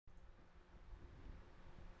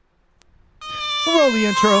Roll the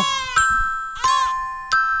intro.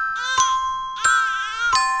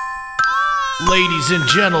 Ladies and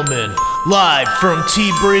gentlemen, live from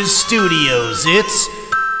T-Briz Studios, it's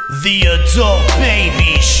the Adult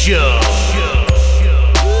Baby Show.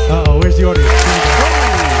 Uh-oh, where's the audience?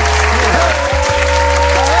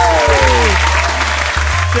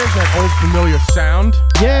 There's that old familiar sound.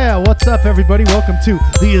 Yeah, what's up, everybody? Welcome to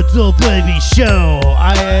the Adult Baby Show.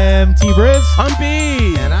 I am T-Briz. I'm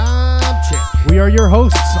B. And I'm Chick. We are your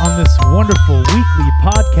hosts on this wonderful weekly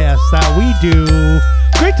podcast that we do.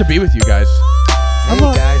 Great to be with you guys. Hey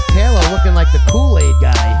guys, Taylor looking like the Kool-Aid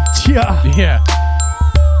guy. Yeah. Yeah.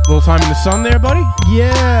 Little time in the sun there, buddy?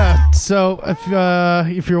 Yeah. So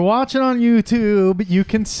if you're watching on YouTube, you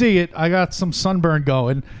can see it. I got some sunburn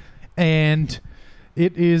going, and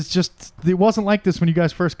it wasn't like this when you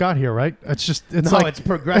guys first got here, right? It's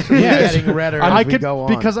progressively getting redder as we go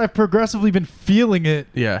on. Because I've progressively been feeling it.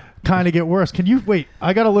 Yeah. Kind of get worse. Can you wait?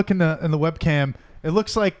 I gotta look in the webcam. It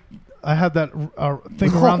looks like I have that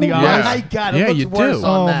thing around the eyes. Oh my God, Yeah, it looks you worse do.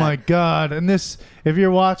 on Oh that. my God. And this, if you're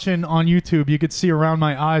watching on YouTube, you could see around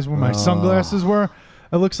my eyes where my sunglasses were.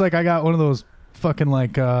 It looks like I got one of those fucking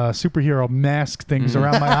like superhero mask things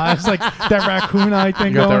around my eyes, like that raccoon eye thing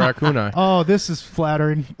You got going. that raccoon eye. Oh, this is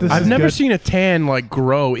flattering. I've never seen a tan like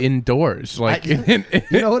grow indoors. Like, You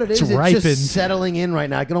know what it is? It's It's ripened. just settling in right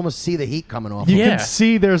now. I can almost see the heat coming off. You Yeah. can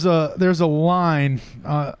see there's a line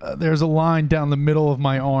down the middle of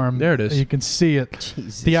my arm. There it is. You can see it.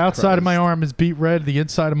 Jesus The outside of my Christ. arm is beet red. The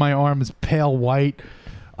inside of my arm is pale white.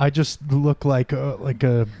 I just look like a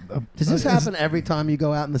Does this happen every time you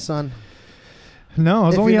go out in the sun? No, I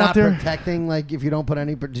was If only you're out not there. protecting, like if you don't put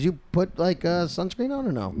any, did you put like sunscreen on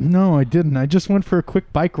or no? No, I didn't. I just went for a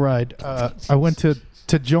quick bike ride. I went to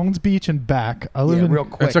Jones Beach and back. I live Yeah, in real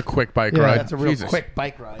quick. It's a quick bike Yeah, ride. That's a real Jesus. quick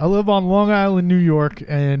bike ride. I live on Long Island, New York,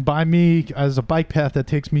 and by me is a bike path that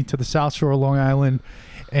takes me to the South Shore of Long Island,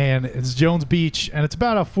 and it's Jones Beach, and it's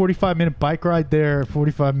about a 45-minute bike ride there,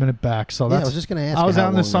 45-minute back. So Yeah, I that's. was just gonna ask I you was how out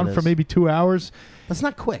in the long sun that for is. maybe 2 hours. That's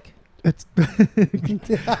not quick. It's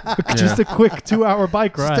just a quick 2-hour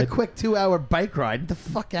bike Just a ride. quick 2-hour bike ride. Get the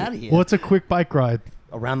fuck out of here. What's a quick bike ride?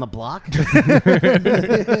 Around the block? Oh,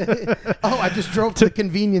 I just drove to the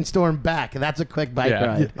convenience store and back. That's a quick bike Yeah.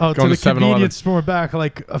 ride. Oh, Going to to the 7-Eleven. convenience store back.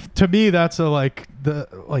 Like to me, that's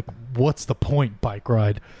what's the point? Bike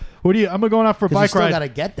ride. What do you? I'm going out for a 'Cause you bike still ride. got to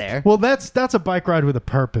get there. Well, that's a bike ride with a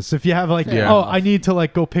purpose. If you have like, Yeah. oh, I need to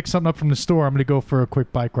like go pick something up from the store, I'm going to go for a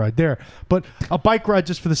quick bike ride there. But a bike ride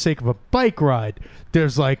just for the sake of a bike ride,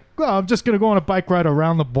 there's like, oh, I'm just going to go on a bike ride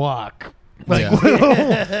around the block. Like,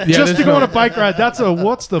 Yeah, just there's to go no- on a bike ride. That's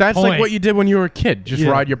what's the That's point? like what you did when you were a kid. Just Yeah.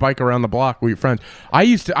 ride your bike around the block with your friends.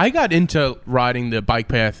 I got into riding the bike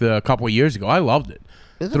path a couple of years ago. I loved it.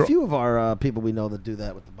 There's a few of our people we know that do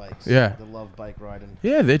that with the bikes. Yeah. They love bike riding.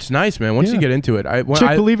 Yeah, it's nice, man. Once Yeah. you get into it, Chick,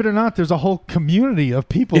 believe it or not, there's a whole community of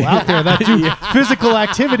people out there that do physical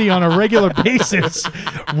activity on a regular basis.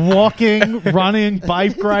 Walking, running,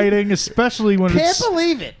 bike riding, especially when Can't it's...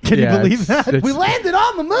 believe it. Can Yeah, you believe it's- that? it's- We landed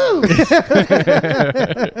on the moon.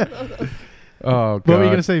 oh god, What were you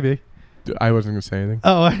going to say, B? I wasn't gonna say anything.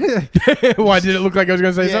 Oh, Why did it look like I was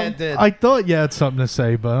gonna say something? did. I thought you had something to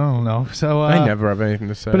say, but I don't know. So I never have anything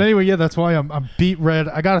to say. But anyway, yeah, that's why I'm beet red.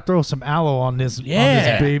 I got to throw some aloe on this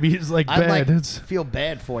Yeah. baby. It's like I bad. feel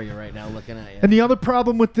bad for you right now looking at you. And the other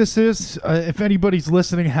problem with this is, if anybody's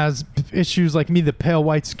listening has issues like me, the pale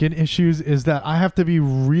white skin issues, is that I have to be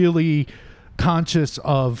really conscious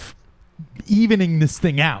of evening this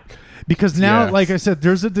thing out. Because now, Yes. like I said,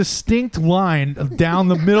 there's a distinct line down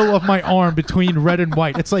the middle of my arm between red and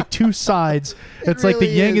white. It's like two sides. It's like the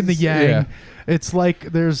really yin and the is. yang. Yeah. It's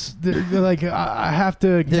like like I have to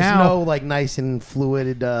There's now. no like nice and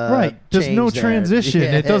fluid Right. There's no change there. transition.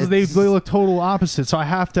 Yeah, It does. They it's- look total opposite. So I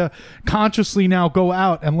have to consciously now go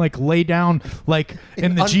out and like lay down like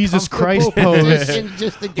in the Jesus Christ uncomfortable pose. position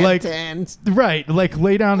just to get Like- tans. Right. Like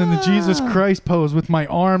lay down in the Jesus Christ pose with my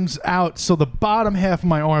arms out so the bottom half of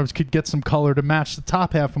my arms could get some color to match the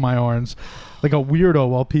top half of my arms. Like a weirdo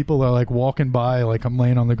while people are like walking by, like I'm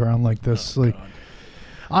laying on the ground like this. Like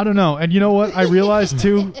I don't know. And you know what I realized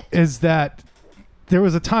too is that there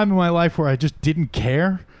was a time in my life where I just didn't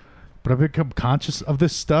care, but I've become conscious of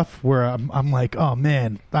this stuff where I'm like, oh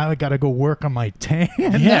man, I got to go work on my tan.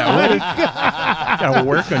 Yeah, gotta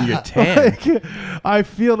work on your tan. Like, I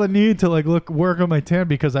feel the need to like work on my tan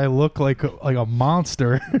because I look like a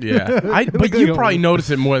monster. Yeah, but Like you a- probably notice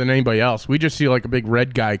it more than anybody else. We just see like a big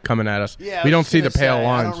red guy coming at us. Yeah, I we don't was see the gonna pale say,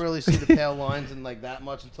 lines. I don't really see the pale lines and like that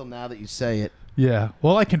much until now that you say it. Yeah.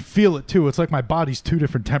 Well, I can feel it too. It's like my body's two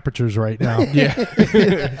different temperatures right now. Yeah,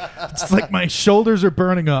 It's like my shoulders are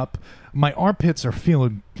burning up. my armpits are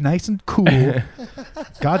feeling nice and cool.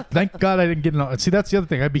 Thank God I didn't get an. See, that's the other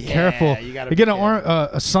thing. I'd be careful. you gotta You be get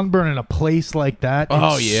a sunburn in a place like that.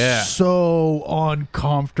 Oh, it's yeah. so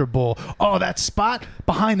uncomfortable. Oh, that spot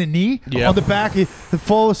behind the knee, Yeah. on the back, you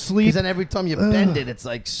fall asleep. Because then every time you bend it, it's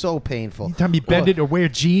like so painful. Anytime you bend it or wear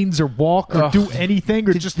jeans or walk or do anything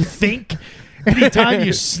or just think. Anytime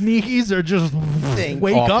you sneeze or just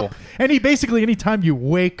wake Awful. up. Anytime you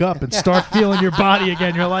wake up and start feeling your body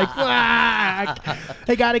again, you're like,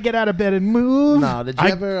 I got to get out of bed and move. No, did you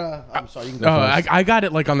ever? I'm sorry, you can go first. I got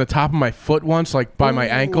it like on the top of my foot once, like by my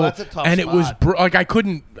Ooh, ankle, that's a tough and it was spot. like I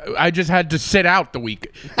couldn't. I just had to sit out the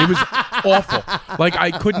week. It was awful. Like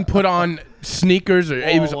I couldn't put on sneakers or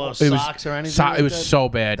it was socks or anything like it was that? so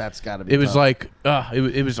bad. That's gotta be It was tough. like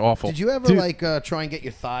it was awful. Did you ever Dude. like try and get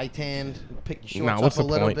your thigh tanned, pick your shorts what's up a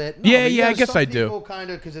the little point? bit? Yeah, but yeah, I because guess some I do. people kind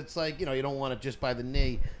of because it's like you don't want it just by the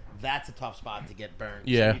knee. That's a tough spot to get burned.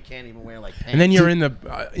 Yeah. so you can't even wear like pants. and then you're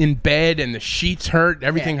in bed and the sheets hurt.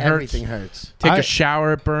 Everything hurts. Everything hurts. Take I- a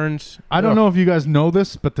shower, it burns. I don't know if you guys know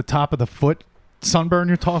this, but the top of the foot sunburn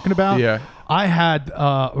you're talking about. Yeah. I had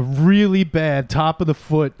a really bad top of the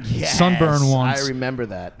foot sunburn once. I remember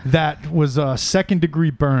that. That was 2nd-degree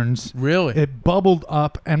burns. Really? It bubbled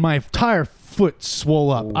up, and my entire foot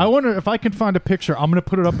swole up. I wonder if I can find a picture. I'm going to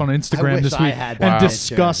put it up on Instagram wish this I week had and that picture.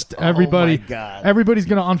 disgust Oh everybody. my God. Everybody's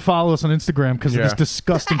going to unfollow us on Instagram because of Yeah. this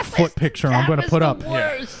disgusting foot picture I'm going to put up.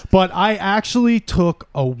 But I actually took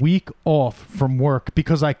a week off from work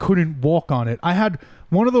because I couldn't walk on it. I had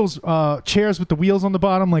one of those chairs with the wheels on the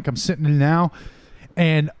bottom like I'm sitting in now.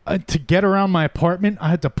 And to get around my apartment, I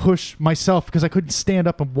had to push myself because I couldn't stand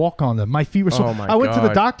up and walk on them. My feet were so. Oh, my I went to the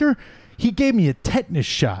God. doctor. He gave me a tetanus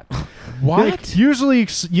shot. What? Like, usually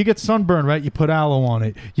you get sunburn, right? You put aloe on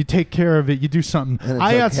it. You take care of it. You do something. And it's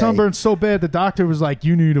I got okay. sunburn so bad, the doctor was like,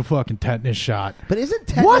 "You need a fucking tetanus shot." But isn't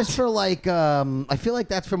tetanus What? for like? I feel like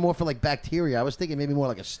that's for more for like bacteria. I was thinking maybe more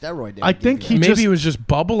like a steroid. they I would give think you. he Maybe just- it was just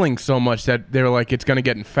bubbling so much that they were like, it's going to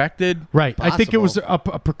get infected. Right. I think it was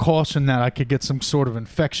Possible. a precaution that I could get some sort of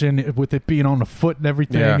infection with it being on the foot and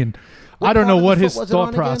everything. Yeah. And What I don't part know of the what foot his was it thought on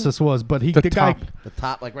again? process was, but the The guy. top. the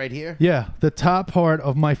top, like right here. Yeah, the top part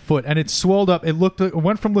of my foot, and it swelled up. It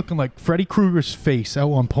went from looking like Freddy Krueger's face at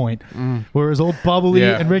one point, where it was all bubbly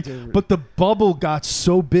Yeah. and red. But the bubble got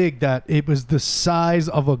so big that it was the size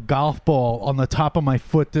of a golf ball on the top of my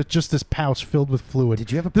foot. There's just this pouch filled with fluid.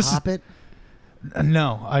 Did you ever This is- pop it?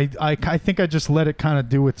 No, I think I just let it kind of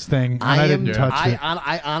do its thing, and I didn't touch it.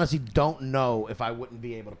 I honestly don't know if I wouldn't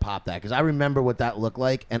be able to pop that because I remember what that looked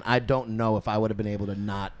like, and I don't know if I would have been able to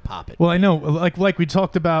not pop it. Well, I know, like we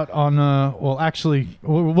talked about on. Well, actually,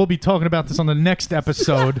 we'll be talking about this on the next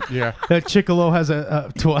episode. Yeah. That Chickalo has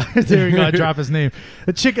there you go. I drop his name.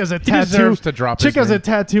 The chick has a tattoo. deserves to drop Chick his has a name.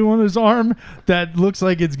 tattoo on his arm that looks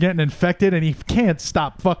like it's getting infected, and he can't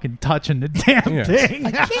stop fucking touching the damn Yeah.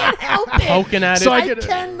 thing. can't help it. Poking at So it. I I get-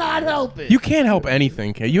 cannot help it. You can't help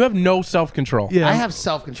anything. Kay. You have no self-control. Yeah, I have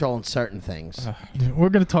self control in certain things. we're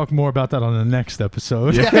gonna talk more about that on the next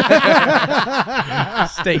episode.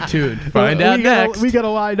 Stay tuned. Find out next. We gotta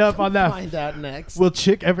line up on that. Find out next. Will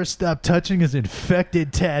Chick ever stop touching his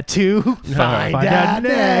infected tattoo? Find out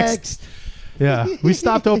next. Yeah, we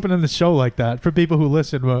stopped opening the show like that. For people who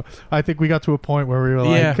listen, well, I think we got to a point where we were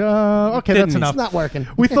like, okay, that's Didn't. enough. It's not working.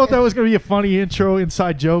 We thought that was going to be a funny intro,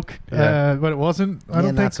 inside joke, Yeah. but it wasn't. I Yeah,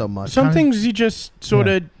 don't not think so much. Some things you just sort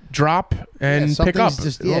of drop and Yeah, some pick up. things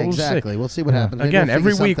just- We'll see. exactly. We'll see what Yeah. happens. Maybe Again, we'll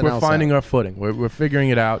every figure week something we're else finding out. our footing. We're figuring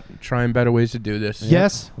it out, trying better ways to do this.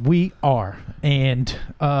 Yes, we are. And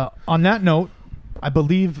on that note, I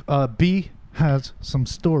believe B has some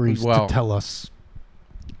stories Well. to tell us.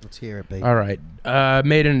 Let's hear it, baby. All right.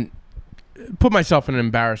 Put myself in an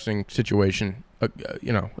embarrassing situation.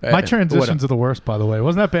 My transitions are the worst, by the way.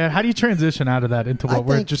 Wasn't that bad? How do you transition out of that into I what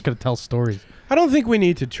we're think- just going to tell stories? I don't think we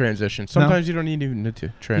need to transition. Sometimes you don't even need to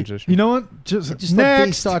transition. You know what? Just let B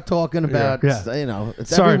next. start talking about, Yeah. it's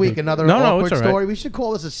Sorry, every week B. another No, it's awkward all right. story. We should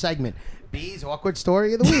call this a segment. B's awkward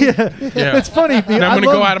story of the week. Yeah. It's funny. And I'm going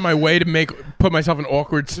to go out of my way to put myself in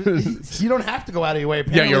awkward. You don't have to go out of your way.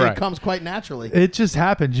 Apparently, you're right. It comes quite naturally. It just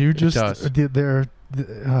happens. You just does.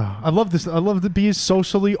 I love this. I love the B's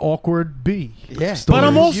socially awkward B. Yeah. But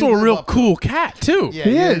I'm You also a live real up to cool cat too. Yeah,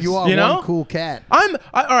 He you- is. You are You know? one cool cat. All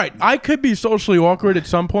right. I could be socially awkward at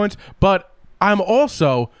some points, but I'm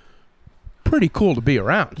also pretty cool to be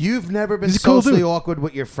around. You've never been He's a cool socially dude. awkward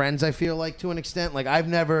with your friends, I feel like, to an extent. Like, I've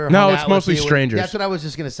never. No, hung it's out with mostly you. strangers. That's what I was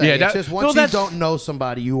just going to say. Yeah, It's that- just well, once you that's- don't know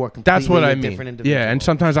somebody, you are completely That's what I a mean. different individual. Yeah, and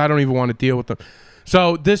sometimes I don't even want to deal with them.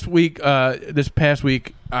 So this past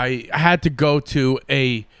week, I had to go to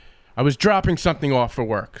I was dropping something off for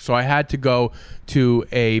work, so I had to go to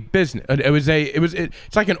a business.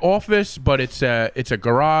 It's like an office, but it's a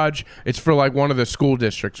garage. It's for like one of the school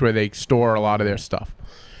districts where they store a lot of their stuff.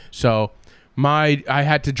 So I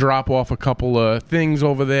had to drop off a couple of things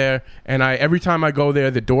over there, and every time I go there,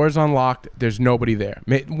 the door's unlocked. There's nobody there.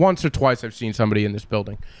 Once or twice I've seen somebody in this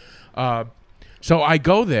building. So I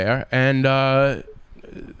go there, and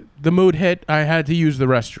the mood hit. I had to use the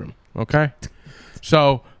restroom. Okay,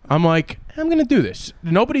 so I'm like, I'm gonna do this.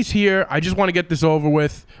 Nobody's here. I just want to get this over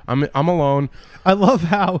with. I'm alone. I love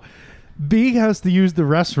how B has to use the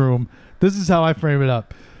restroom. This is how I frame it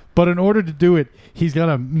up. But in order to do it, he's got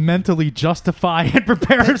to mentally justify and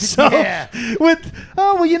prepare himself with,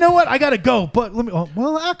 oh, well, you know what? I got to go. But let me,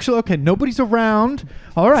 actually, okay, nobody's around.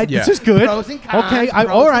 All right, this is good. Pros and cons, okay,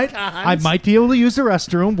 all right. I might be able to use the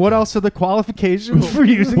restroom. What else are the qualifications for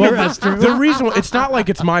using the restroom? The reason, it's not like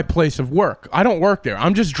it's my place of work. I don't work there.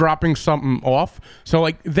 I'm just dropping something off. So,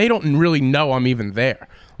 like, they don't really know I'm even there.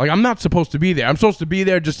 Like, I'm not supposed to be there. I'm supposed to be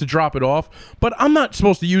there just to drop it off, but I'm not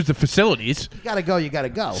supposed to use the facilities. You gotta go. You gotta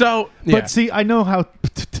go. So, yeah. But see, I know how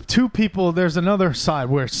two people, there's another side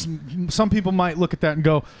where some people might look at that and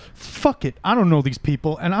go, fuck it, I don't know these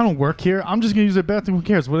people, and I don't work here. I'm just going to use their bathroom. Who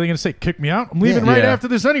cares? What are they going to say? Kick me out? I'm leaving right after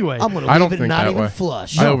this anyway. I'm going to I don't leave it think not that even way.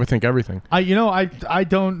 flush. I overthink everything. I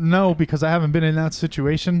don't know because I haven't been in that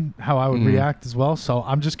situation how I would react as well. So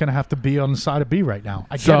I'm just going to have to be on the side of B right now.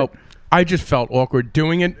 I get it. I just felt awkward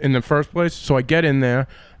doing it in the first place. So I get in there.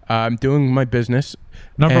 I'm doing my business.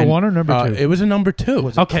 Number one or number two? It was a number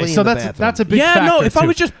two. Okay, clean so the that's bathroom? a big factor. no, if I too.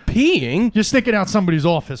 was just peeing. You're sticking out somebody's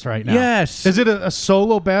office right now. Yes. Is it a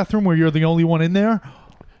solo bathroom where you're the only one in there?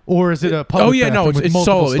 Or is it a public bathroom with it's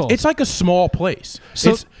multiple solo. stalls? It's like a small place.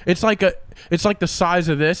 So- It's like the size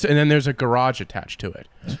of this, and then there's a garage attached to it.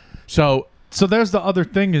 So there's the other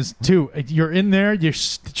thing is, too, you're in there, you're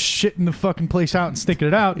shitting the fucking place out and stinking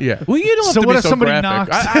it out. yeah. Well, you don't have So to what be if so somebody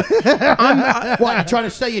graphic. knocks? What, you trying to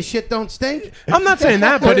say your shit don't stink? I'm not saying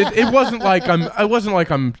that, but it wasn't like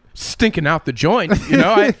I'm stinking out the joint. You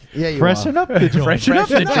know, Yeah, you Freshen are. up the joint. freshen up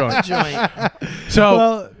the joint. Joint. So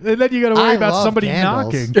Well, and then you got to worry I about love somebody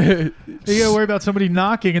candles. knocking. You got to worry about somebody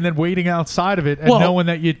knocking and then waiting outside of it and Well- knowing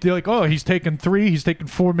that you're like, oh, he's taking 3, he's taking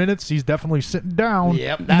 4 minutes, he's definitely sitting down.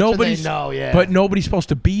 Yep, that's nobody's what they know, yeah. but nobody's supposed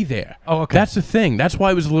to be there. Oh, okay. That's the thing. That's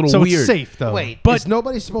why it was a little So weird. it's safe, though. Wait, But- is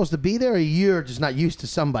nobody supposed to be there, or you're just not used to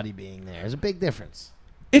somebody being there? There's a big difference.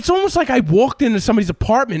 It's almost like I walked into somebody's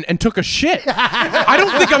apartment and took a shit. I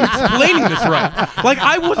don't think I'm explaining this right. Like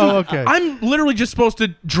I wasn't. Oh, okay. I'm literally just supposed to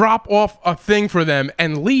drop off a thing for them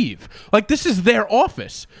and leave. Like this is their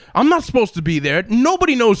office. I'm not supposed to be there.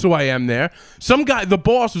 Nobody knows who I am there. Some guy, the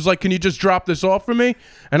boss, was like, "Can you just drop this off for me?"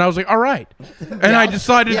 And I was like, "All right." And I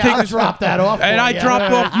decided to take I'll this. drop that off. And for I you.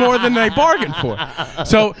 dropped off more than I bargained for.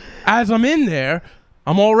 So as I'm in there,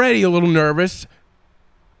 I'm already a little nervous.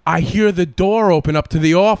 I hear the door open up to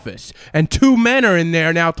the office, and 2 men are in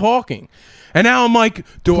there now talking. And now I'm like,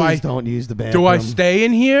 Please don't use the bathroom. do I stay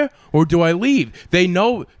in here or do I leave? They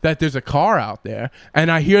know that there's a car out there, and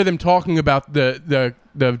I hear them talking about the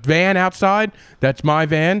van outside. That's my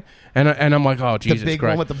van, and I'm like, oh The Jesus big Christ!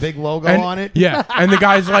 one with the big logo And- on it? Yeah, and the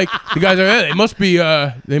guy's like, hey,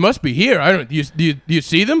 they must be here. I don't. Do you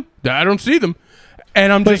see them? I don't see them.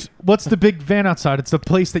 And I'm But just. what's the big van outside? It's the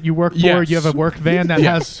place that you work for. Yes. You have a work van that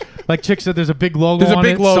Yes. has, like Chick said, there's a big logo There's a on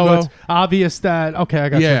big it. logo. So it's obvious that, okay, I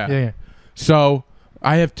got Yeah. you. Yeah. So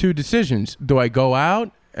I have 2 decisions. Do I go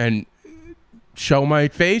out and show my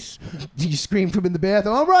face? Do you scream from in the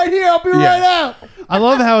bathroom? I'm right here. I'll be Yeah. right out. I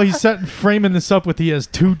love how he's framing this up with he has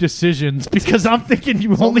 2 decisions because I'm thinking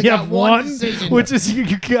you only got have one one, decision. which is you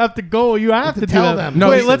have to go. You have to do tell that. them. No,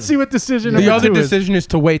 Wait, listen. let's see what decision The number other 2 is. decision is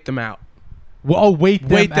to wait them out. Well, wait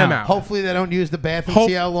them out. Hopefully they don't use the bathroom. Hope-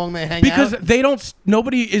 See how long they hang Because out. they don't.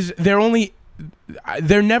 Nobody is.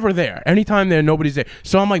 They're never there. Anytime nobody's there.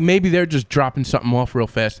 So I'm like, maybe they're just dropping something off real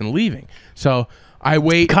fast and leaving. So I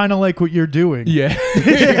wait. Kind of like what you're doing. Yeah.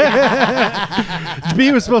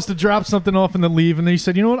 B was supposed to drop something off and then leave, and then he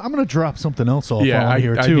said, "You know what? I'm going to drop something else off Yeah, while I'm I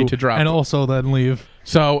here need too, to drop and it. also then leave."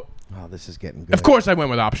 So Oh, this is getting good. of course I went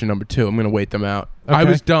with option number 2. I'm going to wait them out. I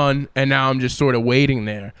Okay. was done, and now I'm just sort of waiting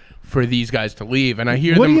there for these guys to leave, and I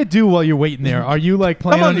hear What them. do you do while you're waiting there? Are you like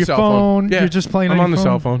playing I'm on on the your cell phone? phone. Yeah. You're just playing I'm on on your the phone?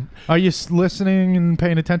 cell phone. Are you listening and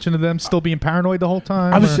paying attention to them? Still being paranoid the whole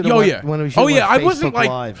time? I was. Should've Oh went- yeah. when we should've Oh yeah. I went wasn't Facebook like.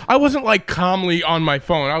 Live. I wasn't like calmly on my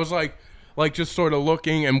phone. I was like just sort of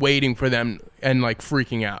looking and waiting for them and like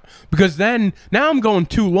freaking out because then now I'm going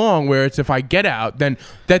too long. Where it's if I get out, then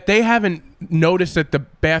that they haven't noticed that the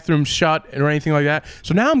bathroom's shut or anything like that.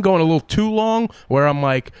 So now I'm going a little too long. Where I'm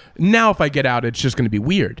like, now if I get out, it's just going to be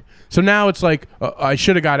weird. So now it's like I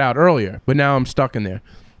should have got out earlier, but now I'm stuck in there.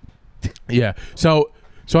 Yeah. So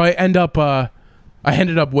I ended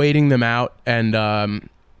up waiting them out, and I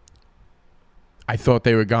thought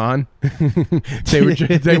they were gone.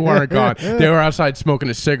 They weren't gone. They were outside smoking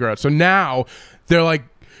a cigarette. So now they're like,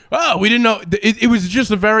 oh, we didn't know. It was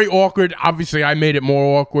just a very awkward. Obviously, I made it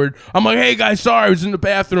more awkward. I'm like, hey guys, sorry, I was in the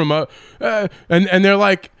bathroom. And they're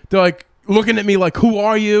like looking at me like, who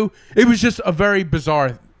are you? It was just a very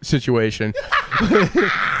bizarre situation.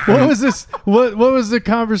 What was this? What was the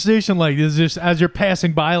conversation like? Is this as you're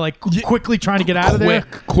passing by, like quickly trying to get out of there?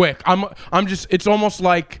 Quick. I'm just. It's almost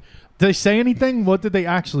like. Did they say anything? What did they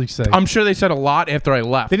actually say? I'm sure they said a lot after I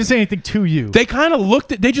left. They didn't say anything to you. They kind of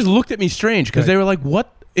they just looked at me strange because they were like,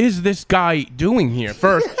 what is this guy doing here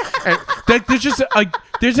first? And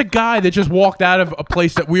there's a guy that just walked out of a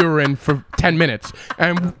place that we were in for 10 minutes.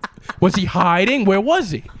 And was he hiding? Where was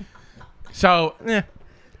he? So,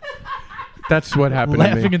 that's what happened to me.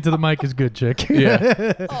 Laughing into the mic is good, chick.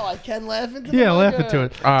 Yeah. Oh, I can laugh into the Yeah, mic? laugh into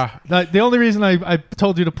it. The only reason I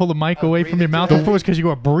told you to pull the mic away from your mouth before was because you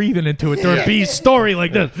were breathing into it during B's story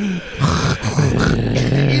like this.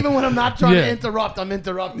 Even when I'm not trying to interrupt, I'm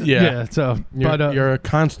interrupting. Yeah. So, You're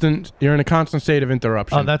in a constant state of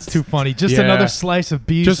interruption. Oh, that's too funny. Just another slice of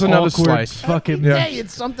B's. Just another awkward slice. Fucking. Hey,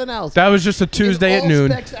 it's something else. That was just a Tuesday at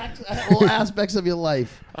noon. All aspects of your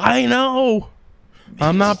life. I know.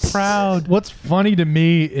 I'm not proud. What's funny to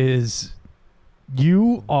me is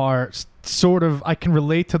you are sort of. I can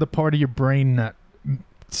relate to the part of your brain that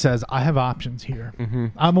says, I have options here. Mm-hmm.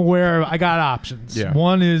 I'm aware I got options. Yeah.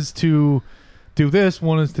 One is to do this,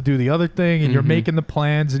 one is to do the other thing, and you're making the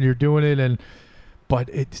plans and you're doing it, but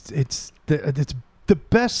it's the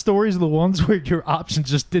best stories are the ones where your options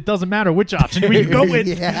just, it doesn't matter which option you go with.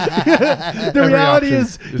 The reality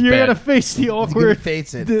is you're bad. gonna face the awkward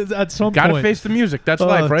face it. at some Gotta point. face the music. That's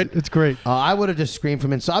life, right? It's great. I would have just screamed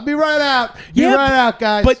from inside. I'll be right out. Be Yeah, right out,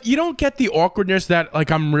 guys. But you don't get the awkwardness that like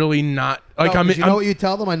I'm really not like No, 'cause you know what you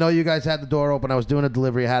tell them? I know you guys had the door open. I was doing a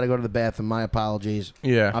delivery. I had to go to the bathroom. My apologies.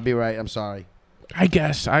 Yeah. I'll be right. I'm sorry. I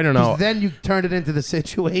guess I don't know. Then you turned it into the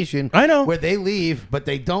situation I know. where they leave, but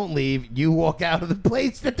they don't leave. You walk out of the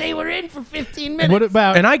place that they were in for 15 minutes. What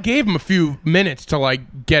about And I gave them a few minutes to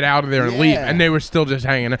like get out of there and leave, Yeah. and they were still just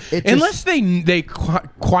hanging out. It Unless they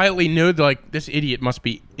quietly knew that, like, this idiot must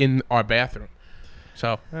be in our bathroom.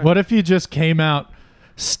 So what if you just came out,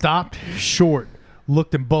 stopped short,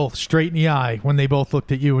 looked them both straight in the eye when they both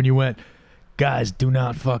looked at you, and you went, guys, do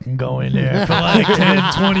not fucking go in there for like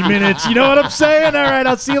 10, 20 minutes. You know what I'm saying? All right,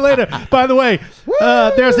 I'll see you later. By the way,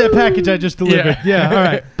 there's that package I just delivered. Yeah, all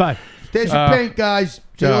right, bye. There's your paint, guys.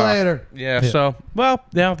 See you later. yeah. So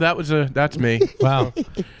that's me. Wow.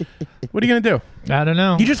 What are you gonna do? I don't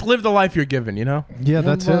know. You just live the life you're given, you know. Yeah,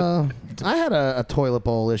 that's it. I had a toilet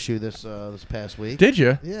bowl issue this past week. Did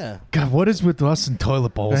you? Yeah. God, what is with us and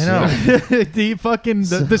toilet bowls? I know.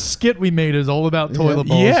 the skit we made is all about toilet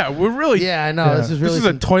bowls. Yeah, we're really. Yeah, I know. Yeah. This is really This is a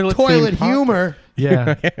some toilet humor.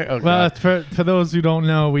 Yeah. Oh, Well, God. for those who don't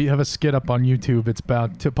know, we have a skit up on YouTube. It's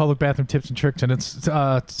about public bathroom tips and tricks, and it's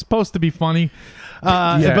supposed to be funny.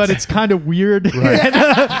 Yes. But it's kind of weird. And,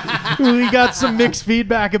 we got some mixed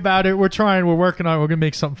feedback about it. We're working on it. We're going to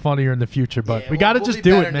make something funnier in the future, but we got to we'll just be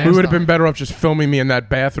do better it, next man. We would have been better off just filming me in that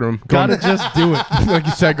bathroom. Got to Going- just do it. like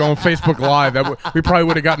you said, going Facebook Live. We probably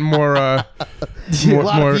would have gotten more lot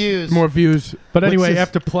of views. More views. But anyway, this?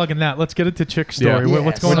 after plugging that, let's get into Chick's story. Yeah.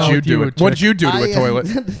 What's going What'd on you with do? you? What'd you do to I- a toilet?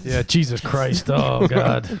 Yeah, Jesus Christ. Oh,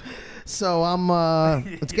 God. So I'm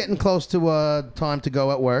it's getting close to time to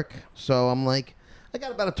go at work. So I'm like, I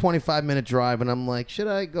got about a 25-minute drive, and I'm like, should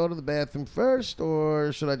I go to the bathroom first,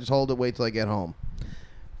 or should I just hold it, wait till I get home?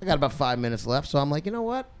 I got about 5 minutes left, so I'm like, you know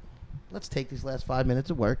what? Let's take these last 5 minutes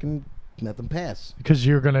of work and let them pass. Because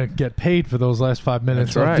you're going to get paid for those last 5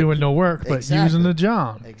 minutes That's of right. doing no work, but Exactly. using the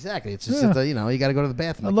job. Exactly. It's just Yeah. that, you got to go to the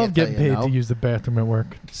bathroom. I I love can't tell getting you paid no. to use the bathroom at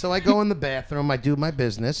work. So I go in the bathroom. I do my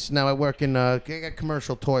business. Now I work in I got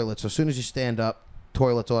commercial toilets. So as soon as you stand up,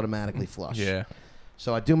 toilets automatically flush. Yeah.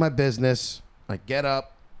 So I do my business. I get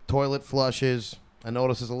up. Toilet flushes. I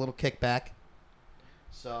notice there's a little kickback.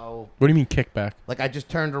 So, What do you mean kickback? like, I just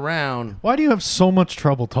turned around. Why do you have so much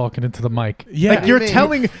trouble talking into the mic? Yeah. like you're I mean-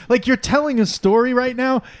 telling a story right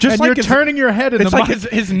now, Just and like you're his- turning your head in It's the like mic.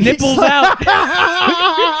 his nipples out.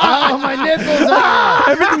 Oh, my nipples are out.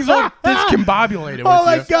 Everything's all discombobulated with Oh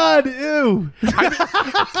my you. God! Ew!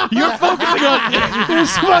 You're focusing on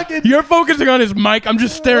This fucking. You're focusing on his mic. I'm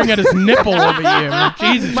just staring at his nipple over here.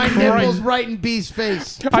 Jesus My Christ. nipple's right in B's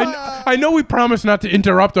face. I know we promised not to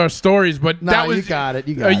interrupt our stories, but No, that was you got it.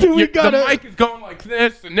 You got it. We gotta- the mic is going like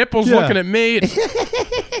this. The nipple's Yeah. looking at me.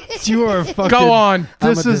 It's, You are fucking. go on. I'm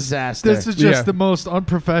This a is disaster. This is just Yeah. the most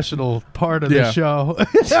unprofessional part of Yeah. the show.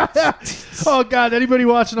 Oh God! Anybody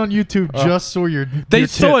watching on YouTube just saw your. They your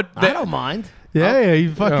saw tip. it. I don't mind. Yeah,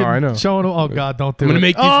 you fucking I know. showing them. Oh God! Don't do I'm it. gonna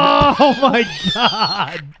make these- Oh my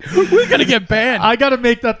God! We're gonna get banned. I gotta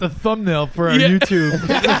make that the thumbnail for our Yeah. YouTube.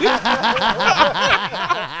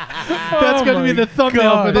 That's Oh gonna be my the thumbnail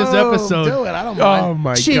God. for this Boom, episode. Do it. I don't mind. Oh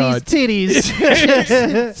my Titties, God.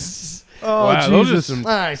 titties. Oh Wow, those are Jesus! some-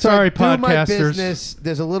 All right, so Sorry, I do my podcasters. business.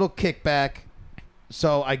 There's a little kickback.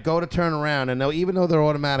 So I go to turn around, and now even though they're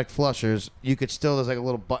automatic flushers, you could still, there's like a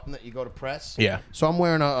little button that you go to press. Yeah. So I'm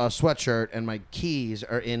wearing a sweatshirt, and my keys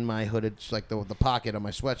are in my hooded, like the pocket of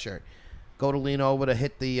my sweatshirt. Go to lean over to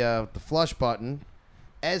hit the flush button.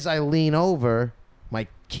 As I lean over, my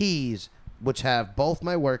keys, which have both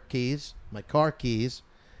my work keys, my car keys,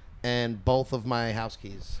 and both of my house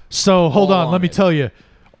keys. So hold All on, on let me it. tell you.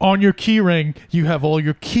 On your key ring, you have all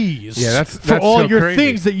your keys. Yeah, that's for all so your crazy.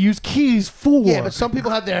 things that you use keys for. Yeah, but some people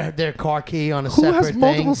have their car key on a Who separate has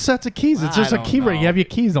multiple thing. sets of keys? It's I just a don't key ring. know. You have your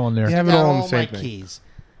keys on there. You have it Got all on the all same my thing. keys.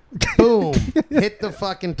 Boom. Hit the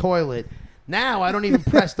fucking toilet. Now I don't even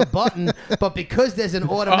press the button, but because there's an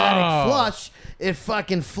automatic Oh. flush, it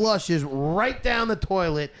fucking flushes right down the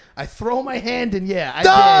toilet. I throw my hand in. Yeah, I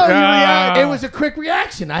No, did. you react- It was a quick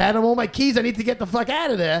reaction. I had all my keys. I need to get the fuck out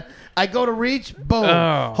of there. I go to reach. Boom.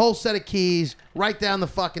 Oh. Whole set of keys right down the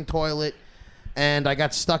fucking toilet. And I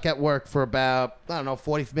got stuck at work for about,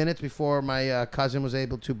 40 minutes before my cousin was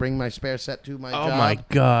able to bring my spare set to my Oh job. my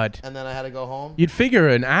God. And then I had to go home. You'd figure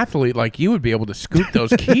an athlete like you would be able to scoot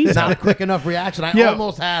those keys Not a out. quick enough reaction. I Yeah.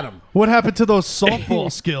 almost had him. What happened to those softball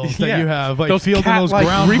skills that Yeah. you have? Like Those fielding those cat-like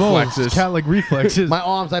ground reflexes. balls. Cat-like reflexes. My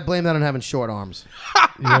arms, I blame that on having short arms.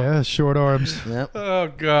 Yeah, short arms. Yep. Oh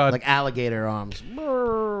God. Like alligator arms.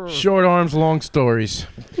 Short arms, long stories.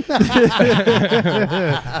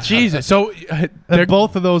 Jesus. So they're And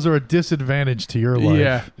both of those are a disadvantage to your life.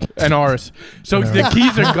 yeah, and ours. So the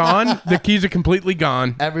keys are gone. The keys are completely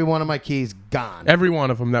gone. Every one of my keys gone. Every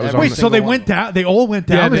one of them that was Every on Wait, the so they single went one. down? They all went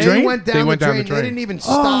down Yeah, the they drain? went down, They the, went down drain. the drain. They didn't even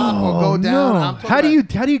stop or go down. No. I'm talking How do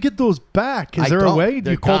about- you get those back? Is I there a don't. way? Do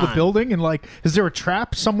They're you call the gone. building and like? Is there a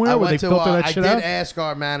trap somewhere I where they went to. filter that I shit did out? ask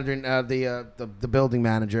our manager, the building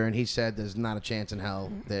manager, and he said there's not a chance in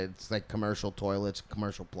hell. It's like commercial toilets,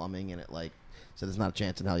 commercial plumbing, and it like. So there's not a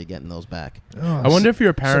chance in hell you're getting those back. I wonder if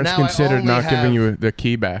your parents now I considered only not giving have- you the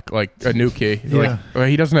key back, like a new key. Yeah. Like, well,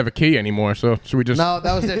 he doesn't have a key anymore, so should we just? No,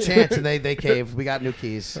 that was their chance, and they caved. We got new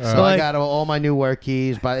keys, so I Like- got all my new work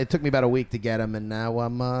keys. But it took me about a week to get them, and now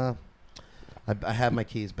I have my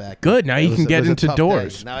keys back. Good, now you It can was get a into tough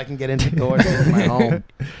doors. day. Now I can get into doors in my home.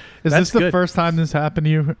 Is That's this the good. first time this happened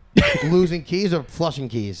to you? Losing keys or flushing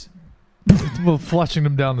keys? Well, flushing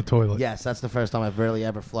them down the toilet. Yes, that's the first time I've really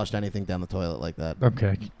ever flushed anything down the toilet like that.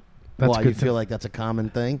 Okay. That's Why, good. you feel like that's a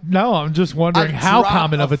common thing? No, I'm just wondering I've how dropped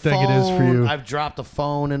common of a thing it is for phone- you. I've dropped a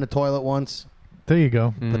phone in the toilet once, There you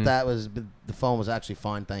go. but the phone was actually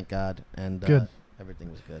fine, thank God, and Good.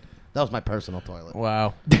 everything was good. That was my personal toilet.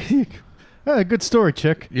 Wow. Good story,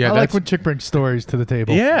 chick. Yeah, I like that's- when chick brings stories to the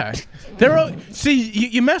table. Yeah, see,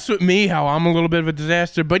 you mess with me, how I'm a little bit of a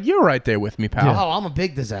disaster, but you're right there with me, pal. Yeah. Oh, I'm a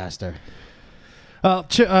big disaster.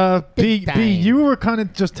 B, time. you were kind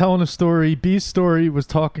of just telling a story. B's story was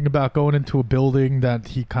talking about going into a building that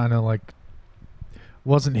he kind of like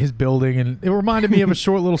wasn't his building, and it reminded me of a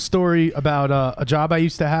short little story about a job I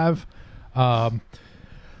used to have. Let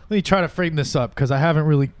me try to frame this up because I haven't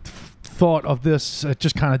really thought of this. It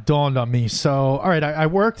just kind of dawned on me. So, all right, I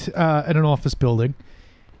worked at an office building,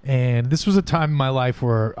 and this was a time in my life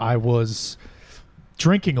where I was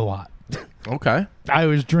drinking a lot. Okay. I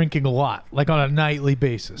was drinking a lot, like on a nightly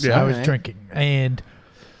basis. Yeah. I was Alright. drinking, and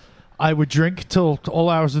I would drink till all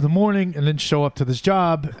hours of the morning, and then show up to this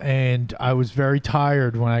job. And I was very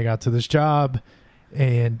tired when I got to this job,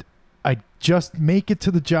 and I'd just make it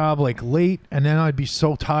to the job like late, and then I'd be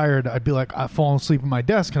so tired, I'd be like, I'd fall asleep at my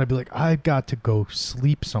desk, and I'd be like, I've got to go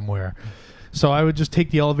sleep somewhere. So I would just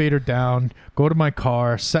take the elevator down, go to my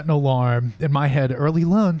car, set an alarm. In my head, early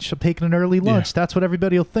lunch. I'm taking an early lunch. Yeah. That's what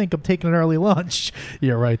everybody will think. I'm taking an early lunch.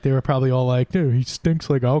 Yeah, right. They were probably all like, dude, he stinks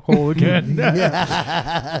like alcohol again.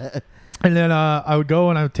 And then I would go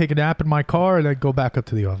and I would take a nap in my car, and I'd go back up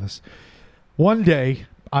to the office. One day,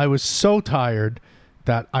 I was so tired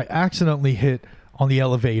that I accidentally hit on the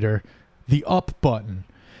elevator the up button.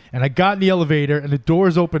 And I got in the elevator, and the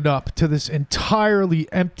doors opened up to this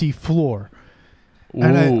entirely empty floor.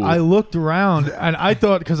 And I looked around, and I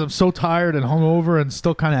thought, because I'm so tired and hungover and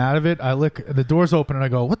still kind of out of it, I look, and the doors open, and I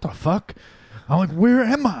go, what the fuck? I'm like, where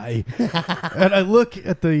am I? And I look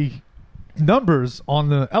at the numbers on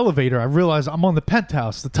the elevator. I realize I'm on the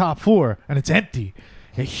penthouse, the top floor, and it's empty.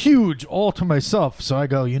 A huge, all to myself. So I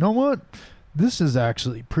go, you know what? This is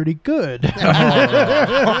actually pretty good.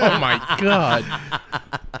 Oh my God.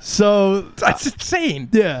 So That's insane.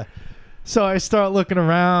 yeah. So I start looking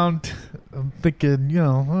around. I'm thinking, I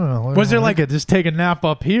don't know, Was there I like could just take a nap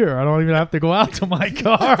up here? I don't even have to go out to my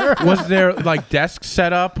car. Was there like desks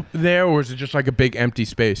set up there, or was it just like a big empty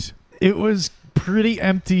space? It was pretty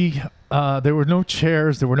empty. There were no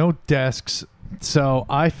chairs. There were no desks. So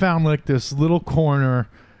I found like this little corner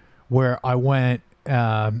where I went.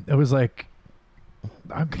 It was like,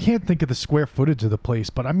 I can't think of the square footage of the place,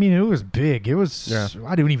 but I mean, it was big. It was, Yeah.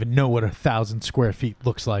 I don't even know what 1,000 square feet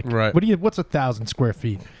looks like. Right. What's 1,000 square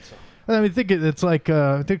feet? I mean, it's like,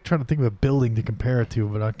 I think trying to think of a building to compare it to,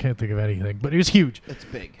 but I can't think of anything. But it was huge. It's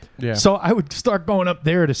big. Yeah. So I would start going up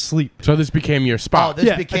there to sleep. So this became your Oh, spot. this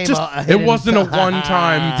Yeah, became just- a It hidden- wasn't a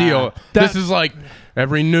one-time deal. This is like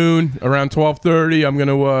every noon around 12:30. I'm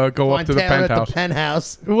gonna go up Find to the Taylor penthouse. at the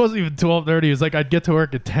penthouse. It wasn't even 12:30. It was like I'd get to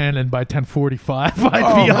work at 10, and by 10:45,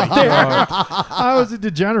 I'd be up there. I was a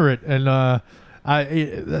degenerate, and I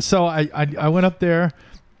went up there,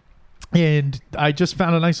 and I just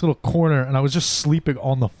found a nice little corner, and I was just sleeping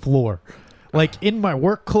on the floor. Like in my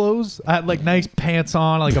work clothes, I had like nice pants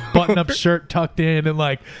on, like a button-up shirt tucked in, and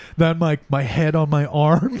like then like my head on my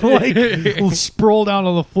arm, like sprawled out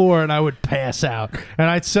on the floor, and I would pass out. And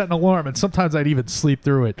I'd set an alarm, and sometimes I'd even sleep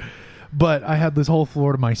through it. But I had this whole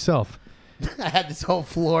floor to myself. I had this whole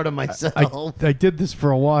floor to myself. I did this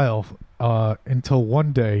for a while until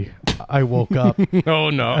one day I woke up Oh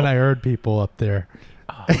no. and I heard people up there,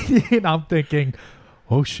 and I'm thinking,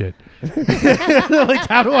 oh shit. Like,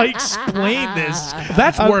 how do I explain this?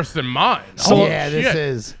 That's worse than mine. So- yeah, this shit.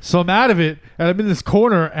 is. So I'm out of it, and I'm in this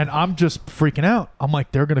corner, and I'm just freaking out. I'm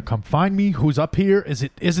like, they're gonna come find me. Who's up here? Is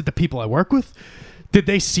it the people I work with? Did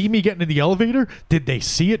they see me getting in the elevator? Did they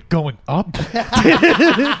see it going up?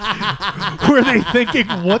 Were they thinking,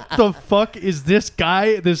 what the fuck is this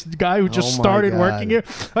guy? This guy who just Oh my started God. working here?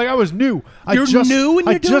 Like, I was new. You're new and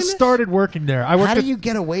I you're doing just this? started working there. I worked How do at you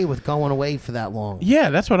get away with going away for that long? Yeah,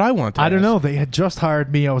 that's what I want. I don't know. They had just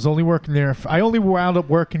hired me. I was only working there. I only wound up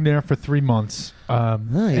working there for 3 months. you're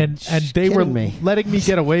And they were kidding me. letting me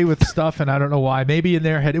get away with stuff, and I don't know why. Maybe in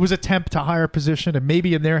their head, it was a temp to hire position, and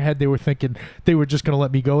maybe in their head they were thinking they were just going to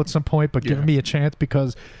let me go at some point, but giving me a chance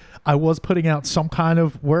because I was putting out some kind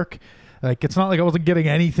of work. Like, it's not like I wasn't getting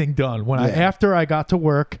anything done. After I got to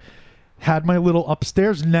work, had my little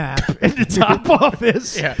upstairs nap in the top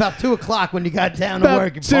office. Yeah. About 2 o'clock when you got down to About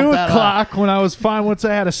work. You 2 pumped that up. o'clock when I was fine. Once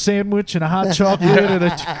I had a sandwich and a hot chocolate and a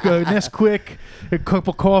Nesquik, a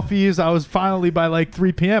couple coffees, I was finally by like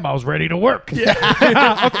 3 p.m. I was ready to work.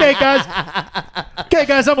 Yeah. Okay,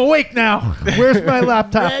 guys, I'm awake now. Where's my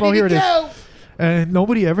laptop? Ready Oh, here to it is. go. And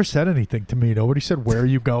nobody ever said anything to me. Nobody said, "Where are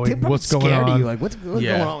you going? They're probably What's going scared of on?" you. Like, what's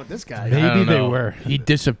Yeah. going on with this guy? Maybe I don't they know. were. He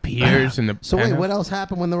disappears in the. So wait, penthouse. what else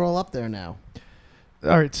happened when they're all up there now?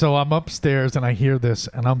 All right, so I'm upstairs and I hear this,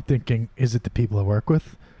 and I'm thinking, is it the people I work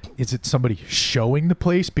with? Is it somebody showing the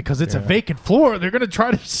place? Because it's a vacant floor. They're going to try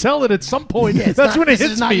to sell it at some point. Yeah, it's That's not- when it this is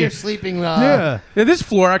hits not me. your sleeping. Yeah. Yeah, this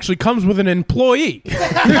floor actually comes with an employee.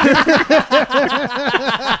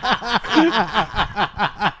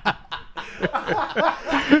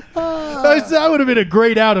 That would have been a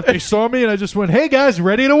great out if they saw me and I just went, "Hey guys,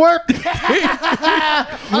 ready to work?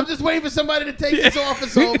 I'm just waiting for somebody to take this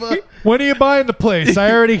office over. When are you buying the place?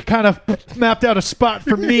 I already kind of mapped out a spot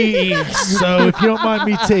for me. So if you don't mind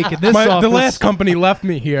me taking this office, The last company left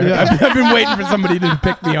me here. Yeah. I've been waiting for somebody to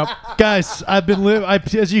pick me up. guys, I've been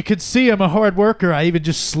as you can see, I'm a hard worker. I even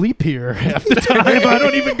just sleep here half the time. I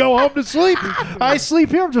don't even go home to sleep. I sleep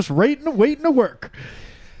here. I'm just waiting to work.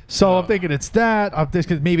 So I'm thinking it's that. I'm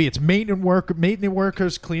thinking maybe it's maintenance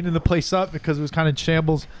workers cleaning the place up because it was kind of in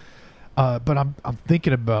shambles. But I'm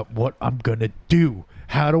thinking about what I'm gonna do.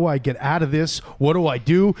 How do I get out of this? What do I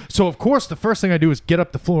do? So of course the first thing I do is get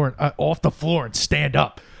up the floor and off the floor and stand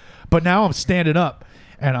up. But now I'm standing up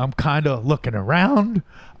and I'm kind of looking around.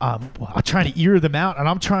 I'm trying to ear them out, and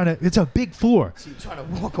I'm trying to. It's a big floor. So you're trying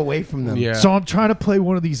to walk away from them. Yeah. So I'm trying to play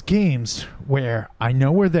one of these games where I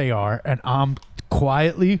know where they are, and I'm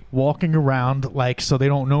quietly walking around, like, so they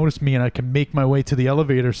don't notice me, and I can make my way to the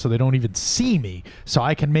elevator so they don't even see me, so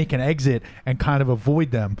I can make an exit and kind of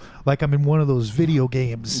avoid them, like I'm in one of those video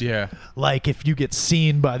games. Yeah. Like if you get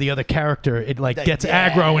seen by the other character, it like gets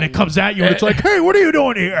aggro and it comes at you and it's like, hey, what are you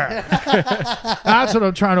doing here? That's what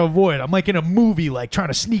I'm trying to avoid. I'm like in a movie, like trying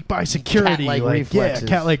to sneak by security. Cat-like reflexes. Yeah,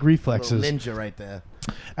 cat-like reflexes. Little ninja right there.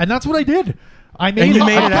 And that's what I did. I made And it. you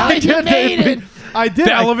made it out? I did. You made it. I did.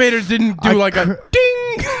 The elevator didn't do I like a cr- ding.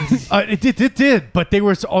 It did, but they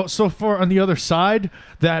were so far on the other side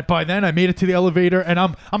that by then I made it to the elevator and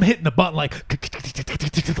I'm hitting the button like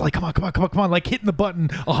come on, like hitting the button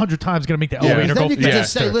 100 times gonna make the elevator Then go you could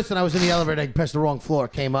just say, faster. listen, I was in the elevator, I pressed the wrong floor,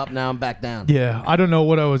 came up, now I'm back down. Yeah, I don't know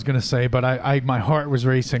what I was gonna say, but I my heart was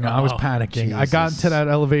racing. I was panicking. I got Jesus. into that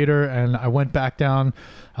elevator and I went back down.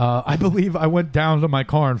 I believe I went down to my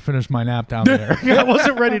car and finished my nap down there. I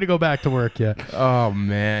wasn't ready to go back to work yet. Oh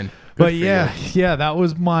man. But Good for you. yeah, that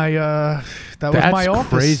was my was That's my office.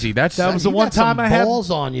 crazy. That was the You one got some time I had. balls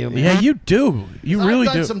on you, man. Yeah, you do. You really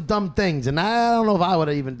I've done do. some dumb things, and I don't know if I would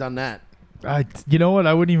have even done that. You know what?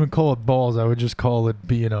 I wouldn't even call it balls. I would just call it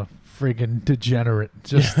being a friggin' degenerate.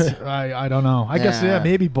 Just I don't know. I guess Yeah.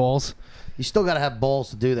 maybe balls. You still got to have balls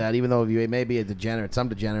to do that, even though you may be a degenerate. Some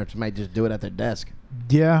degenerates might just do it at their desk.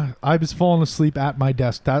 Yeah, I was falling asleep at my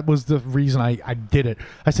desk. That was the reason I did it.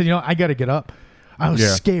 I said, I got to get up. I was Yeah.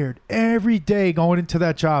 scared every day going into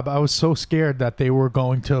that job. I was so scared that they were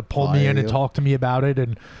going to pull me in and talk to me about it.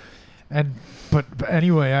 But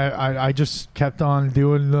anyway, I just kept on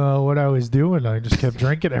doing what I was doing. I just kept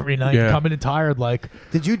drinking every night, Yeah. coming in tired. Like,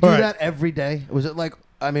 Did you do All right. that every day? Was it like,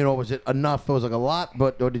 or was it enough? It was like a lot,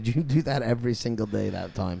 or did you do that every single day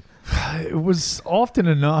that time? it was often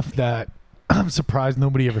enough that I'm surprised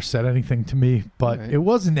nobody ever said anything to me, but Right. it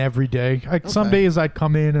wasn't every day. Some Okay. days I'd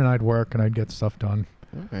come in and I'd work and I'd get stuff done.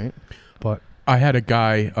 All right. But I had a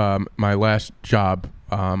guy, my last job,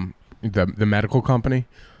 the medical company.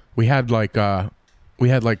 We had like a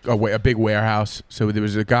big warehouse. So there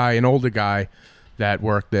was a guy, an older guy, that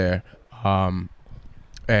worked there,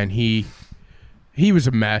 and he was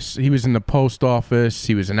a mess. He was in the post office.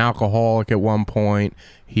 He was an alcoholic at one point.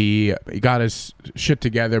 He got his shit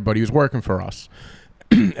together, but he was working for us,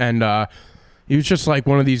 and he was just like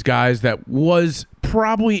one of these guys that was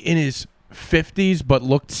probably in his 50s but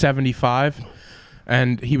looked 75,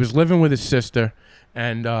 and he was living with his sister,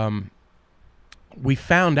 and we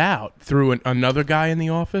found out through another guy in the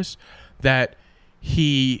office that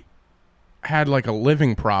he had like a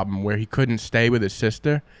living problem where he couldn't stay with his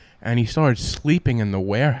sister, and he started sleeping in the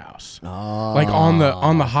warehouse, like on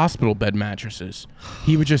the hospital bed mattresses.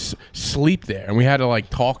 He would just sleep there, and we had to like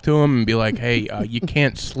talk to him and be like, "Hey, you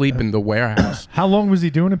can't sleep in the warehouse." how long was he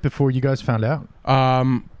doing it before you guys found out?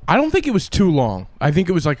 I don't think it was too long. I think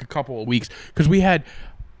it was like a couple of weeks because we had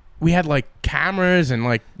like cameras and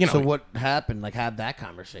like So what happened? Like, had that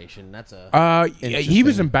conversation? That's a. he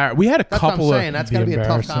was Interesting. embarrassed. We had a That's what I'm couple saying. of That's got to be a tough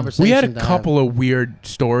embarrassing. conversation. we had a to couple of weird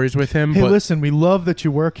stories with him. Hey, but listen, we love that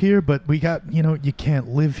you work here, but we got, you can't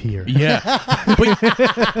live here. yeah, but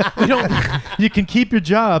we don't. You can keep your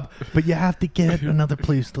job, but you have to get another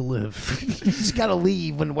place to live. have. You just got to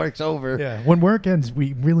leave when work's over. Yeah, when work ends,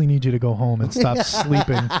 we really need you to go home and stop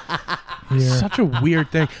sleeping here. Such a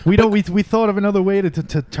weird thing. We don't. We thought of another way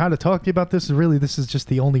to try to talk to you about this. Really, this is just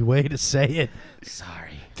the only way to say it.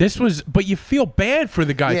 Sorry. This was, but you feel bad for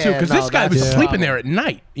the guy too, Yeah, because no, this guy that's was the sleeping problem. there at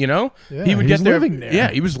night. You know, Yeah, he would he get was there. living there. Yeah,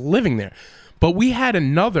 he was living there. But we had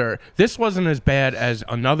another. This wasn't as bad as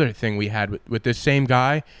another thing we had with this same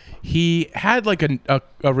guy. He had like a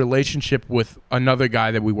relationship with another guy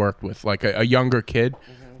that we worked with, like a younger kid.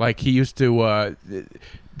 Like he used to.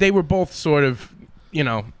 They were both sort of,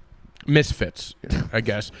 misfits, I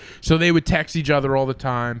guess. So they would text each other all the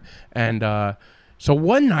time, and so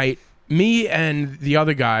one night, me and the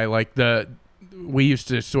other guy, we used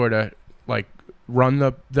to sort of like run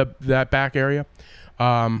that back area.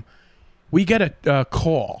 We get a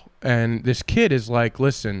call, and this kid is like,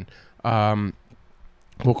 "Listen,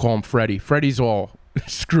 we'll call him Freddie. Freddie's all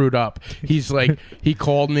screwed up. He's like, he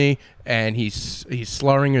called me, and he's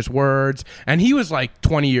slurring his words, and he was like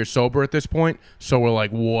 20 years sober at this point. So we're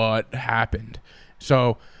like, what happened?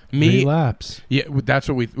 So me, Relapse. yeah, that's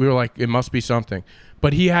what we were like. It must be something.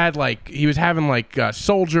 But he was having like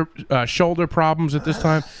shoulder problems at this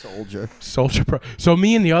time. Soldier. So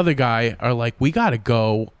me and the other guy are like, we gotta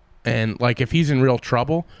go, and like if he's in real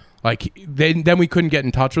trouble, like then we couldn't get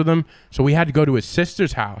in touch with him, so we had to go to his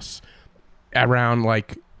sister's house around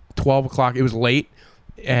like 12 o'clock. It was late,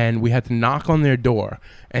 and we had to knock on their door,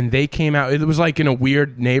 and they came out. It was like in a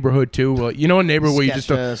weird neighborhood too. Well, you know, a neighborhood where you just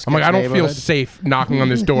don't, I'm like, I don't feel safe knocking on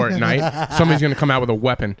this door at night. Somebody's gonna come out with a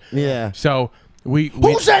weapon. Yeah. So we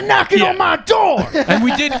Who's that knocking on my door? and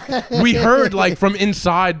we heard like from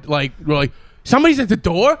inside, like we're like, somebody's at the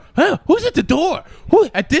door? Huh? Who's at the door? Who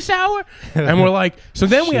at this hour? And we're like, so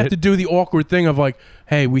then we have to do the awkward thing of like,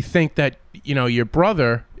 hey, we think that, you know, your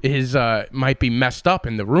brother is might be messed up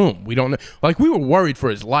in the room. We don't know. Like, we were worried for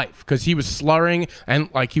his life because he was slurring and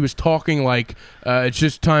like he was talking like it's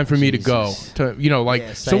just time for me to go. To, you know,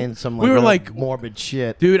 like, saying so some we were like morbid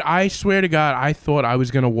shit. Dude, I swear to God, I thought I was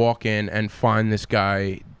gonna walk in and find this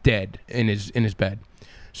guy dead in his bed.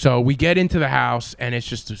 So we get into the house, and it's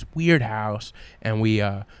just this weird house, and we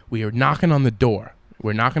are knocking on the door.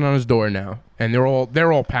 We're knocking on his door now, and they're all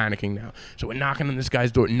panicking now. So we're knocking on this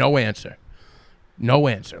guy's door, no answer.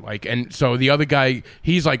 Like, and so the other guy,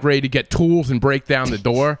 he's like ready to get tools and break down the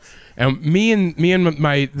door, and me and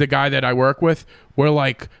the guy that I work with, we're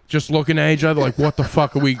like just looking at each other like, what the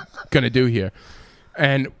fuck are we gonna do here?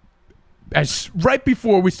 And as right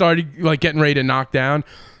before we started like getting ready to knock down,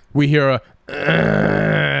 we hear a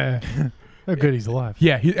Oh, good, he's alive.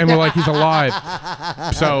 yeah, and we're like, he's alive.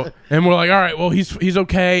 So, and we're like, all right, well, he's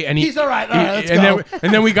okay, and He's all right. All right, let's go.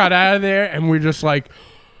 Then we got out of there, and we're just like,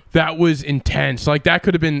 that was intense. Like, that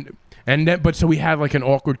could have been, and then, but so we had like an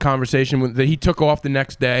awkward conversation that he took off the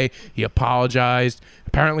next day. He apologized.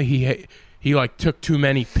 Apparently, he like took too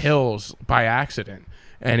many pills by accident,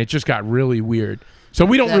 and it just got really weird. So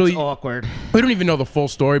we don't That's awkward. We don't even know the full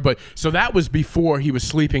story, but so that was before he was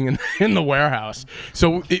sleeping in the warehouse.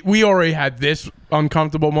 So we already had this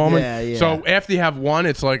uncomfortable moment. Yeah. So after you have one,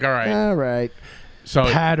 it's like, all right. All right. So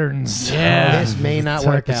Patterns. Yeah. This may not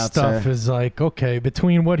Type work of out, stuff sir. is like, okay,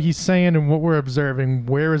 between what he's saying and what we're observing,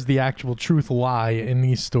 where is the actual truth lie in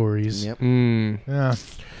these stories? Yep. Yeah.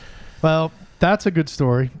 Well, that's a good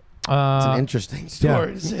story. It's an interesting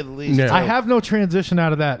story, to say the least. Yeah. I have no transition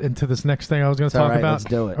out of that into this next thing I was going to all talk right, about. let's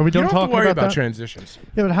do it. Are we you done don't have talking to worry about that? transitions.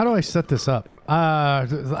 Yeah, but how do I set this up?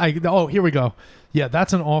 Here we go. Yeah,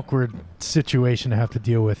 that's an awkward situation to have to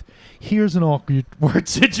deal with. Here's an awkward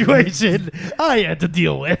situation I had to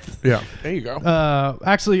deal with. Yeah. There you go.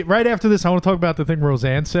 Actually, right after this, I want to talk about the thing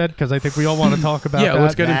Roseanne said because I think we all want to talk about Yeah, that.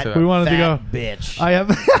 let's get into that. We wanted to go. Bitch. I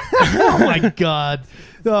have. Oh my god.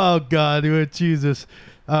 Oh god, Jesus.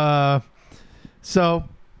 So,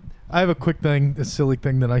 I have a quick thing, a silly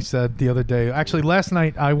thing that I said the other day. Actually, last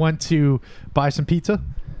night I went to buy some pizza,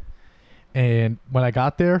 and when I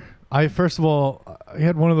got there, I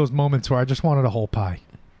had one of those moments where I just wanted a whole pie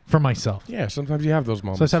for myself. Yeah, sometimes you have those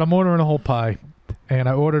moments. So I said, I'm ordering a whole pie, and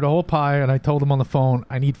I ordered a whole pie, and I told him on the phone,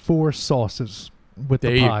 I need 4 sauces with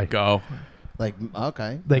there the pie. you go. Like,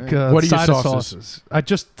 okay. Like all right. What are your side of sauces? I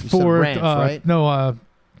just Some for ranch, right?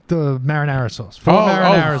 The marinara sauce. 4 Oh,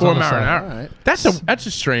 marinaras for on the side. All right. That's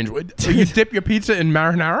a strange way. You dip your pizza in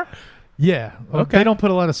marinara? Yeah. Okay. They don't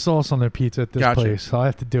put a lot of sauce on their pizza at this Gotcha. place, so I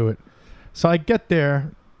have to do it. So I get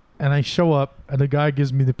there, and I show up, and the guy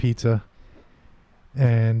gives me the pizza,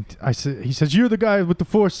 and he says, "You're the guy with the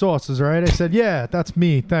 4 sauces, right?" I said, "Yeah, that's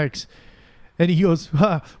me. Thanks." And he goes,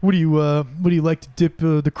 "What do you like to dip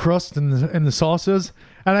the crust and the sauces?"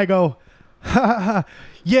 And I go,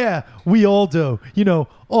 "Yeah, we all do. You know,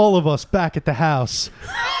 all of us back at the house."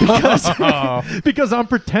 Because I'm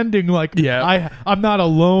pretending like I'm not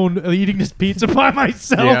alone eating this pizza by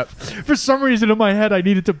myself. Yep. For some reason in my head, I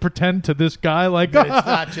needed to pretend to this guy like It's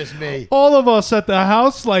not just me. all of us at the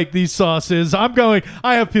house like these sauces. I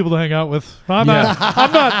have people to hang out with. I'm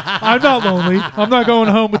not lonely. I'm not going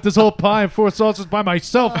home with this whole pie and 4 sauces by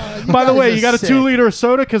myself. By the guys way, are you got a sick. 2-liter of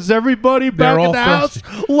soda because everybody back all at the house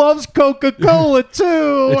thirsty. loves Coca-Cola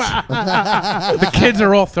too. The kids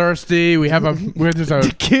are all thirsty. There's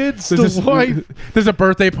The kids, the this wife. there's a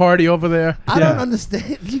birthday party over there. I don't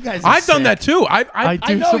understand. You guys are I've done sick. that too. I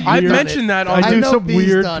do know some you've I've weird. done mentioned that I on do know some B's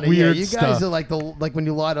weird done it. weird You guys stuff. are like when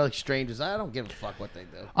you lie to strangers. I don't give a fuck what they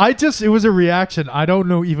do. It was a reaction. I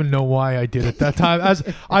don't even know why I did it that time. As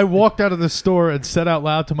I walked out of the store and said out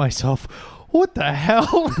loud to myself, "What the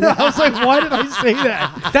hell?" I was like, "Why did I say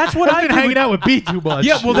that?" That's what I've I been did hanging with- out with B too much.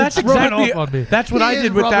 Yeah, well, that's It's rubbing exactly off on me. that's what He I is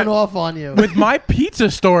did with rubbing that off on you. with my pizza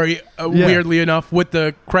story. Yeah. Weirdly enough, with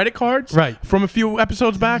the credit cards, Right. from a few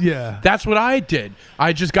episodes back. Yeah. that's what I did.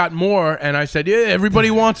 I just got more, and I said, "Yeah, everybody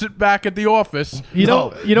wants it back at the office." You know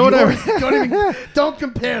what? Don't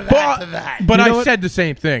compare that to that. But You know I what? said the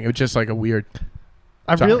same thing. It was just like a weird.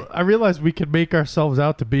 I realized we can make ourselves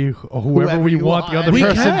out to be whoever we you want the want. other We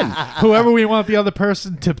person, can. whoever we want the other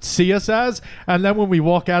person to see us as, and then when we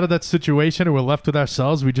walk out of that situation and we're left with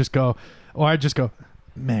ourselves, we just go, or I just go,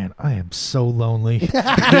 Man, I am so lonely. Did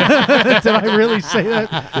I really say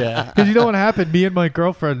that? Yeah. Because you know what happened? Me and my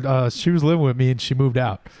girlfriend, she was living with me and she moved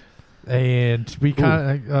out. And we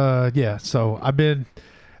kind of, yeah, so I've been...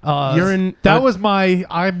 You're in... that was my,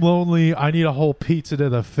 I'm lonely, I need a whole pizza to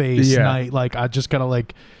the face Yeah. night. Like, I just got to,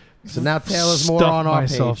 like... So now Taylor's more stuff on our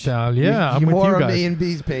myself page. down. Yeah, I'm with more you on guys. me and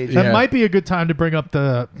B's page. That Yeah. might be a good time to bring up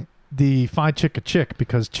the Find Chick a Chick,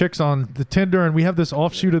 because Chick's on the Tinder and we have this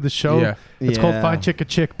offshoot of the show. Yeah. It's called Yeah. Find Chick a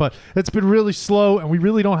Chick, but it's been really slow and we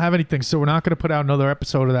really don't have anything, so we're not going to put out another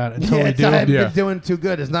episode of that until Yeah, we do. I haven't Yeah. been doing too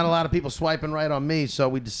good. There's not a lot of people swiping right on me, so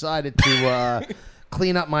we decided to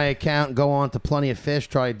clean up my account and go on to Plenty of Fish,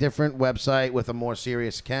 try a different website with a more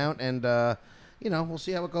serious account, and we'll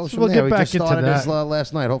see how it goes So from we'll there. get We back just into started this that.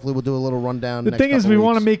 last night. Hopefully, we'll do a little rundown. The next thing is, couple we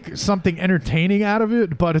want to weeks. make something entertaining out of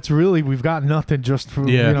it, but it's really, we've got nothing just for,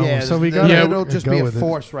 Yeah. you know, Yeah, so we there's- got it'll just go be a with it.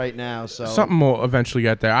 force right now. So Something will eventually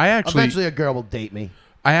get there. I actually eventually a girl will date me.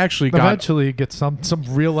 got... Eventually, get some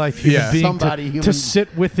real life human Yeah. being Somebody to human-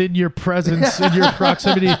 sit within your presence, in your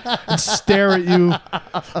proximity, and stare at you.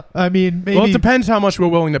 I mean, maybe Well, it depends how much we're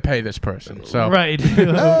willing to pay this person. So, right.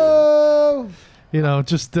 Oh, You know,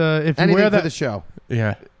 just if you anything wear for the that, show.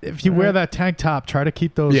 yeah. if you wear that tank top, try to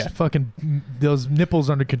keep those Yeah. those nipples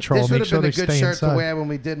under control. This would Make have sure been they a good stay shirt inside. to wear when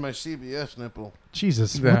we did my CBS nipple.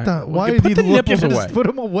 Jesus, Yeah. what the? Why You are put these the nipples looking- away. Put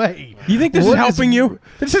them away. You think this What is helping you?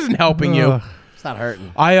 This isn't helping you. Ugh. It's not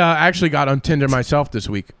hurting. I actually got on Tinder myself this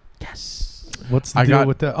week. What's the I deal got-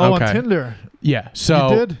 with that? Oh, okay. on Tinder. Yeah. So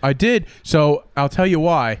You did? I did. So I'll tell you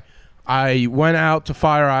why. I went out to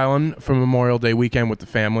Fire Island for Memorial Day weekend with the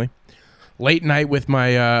family. Late night with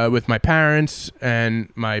my parents and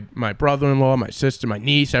my brother-in-law, my sister, my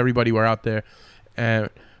niece. Everybody were out there, and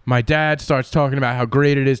my dad starts talking about how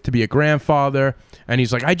great it is to be a grandfather, and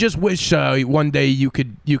he's like, "I just wish one day you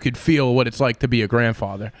could feel what it's like to be a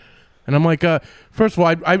grandfather." And I'm like, first of all,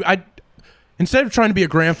 I instead of trying to be a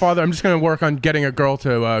grandfather, I'm just going to work on getting a girl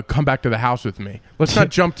to come back to the house with me. Let's not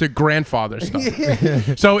jump to grandfather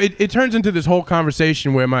stuff. So it turns into this whole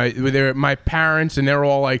conversation where my parents, and they're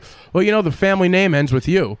all like, well, you know, the family name ends with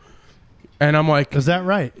you. And I'm like, Is that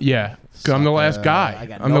right? yeah, 'cause I'm the last guy. I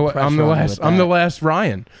got I'm no the pressure on you with I'm the that. last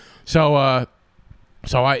Ryan. So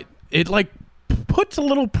it like puts a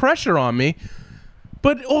little pressure on me.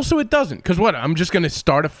 But also it doesn't, because what? I'm just going to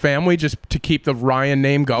start a family just to keep the Ryan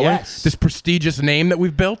name going? Yes. This prestigious name that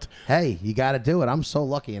we've built? Hey, you got to do it. I'm so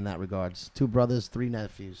lucky in that regards. 2 brothers, 3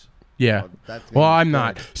 nephews. Yeah. That Well, thing is I'm good.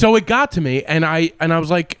 not. So it got to me, and I was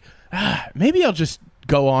like, maybe I'll just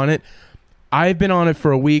go on it. I've been on it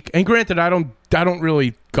for a week, and granted, I don't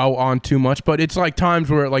really go on too much, but it's like times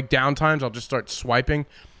where, like down times, I'll just start swiping.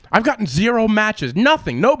 I've gotten 0 matches,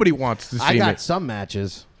 nothing. Nobody wants to see I me. got some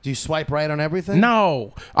matches. Do you swipe right on everything?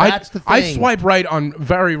 No, That's the I thing. swipe right on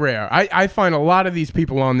very rare. I find a lot of these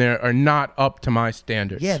people on there are not up to my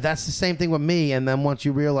standards. Yeah, that's the same thing with me. And then once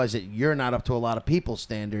you realize that you're not up to a lot of people's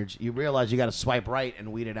standards, you realize you got to swipe right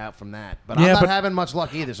and weed it out from that. But I'm Yeah, not but having much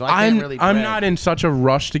luck either, so I can't really. I'm brag. not in such a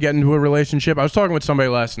rush to get into a relationship. I was talking with somebody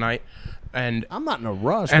last night, and I'm not in a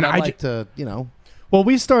rush. And But I I like to, Well,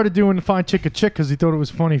 we started doing the Find Chick a Chick because he thought it was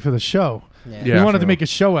funny for the show. Yeah, Yeah. We wanted to true. make a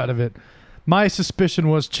show out of it. My suspicion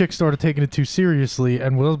was Chick started taking it too seriously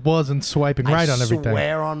and wasn't swiping right on everything. I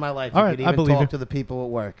swear on my life, All you right, could I even believe talk you. to the people at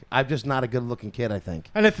work. I'm just not a good-looking kid, I think.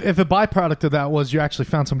 And if a byproduct of that was you actually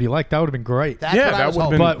found somebody you liked, that would have been great. That's Yeah, what I that was would've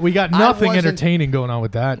hoping. been- But we got I nothing wasn't- entertaining going on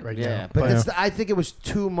with that right Yeah, now. but I think it was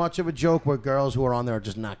too much of a joke where girls who are on there are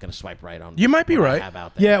just not going to swipe right on. You might be what I right. have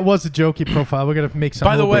out there. Yeah, it was a jokey profile. We're gonna make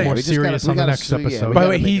something By the a little way, bit more we just gotta- serious we on the gotta next see- yeah, episode. we by the gotta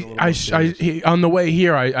way, make it a little more serious. on the way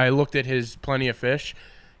here, I looked at his Plenty of Fish.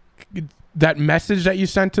 That message that you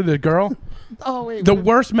sent to the girl, Oh wait, the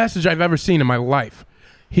worst message I've ever seen in my life.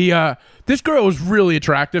 This girl was really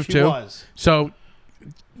attractive she too. was. So,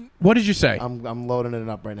 what did you say? I'm loading it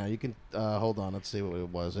up right now. You can hold on. Let's see what it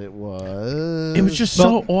was. It was. It was just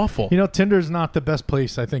Well, so awful. You know, Tinder's not the best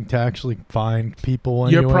place, I think, to actually find people.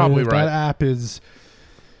 You're anyway. probably right. That app is,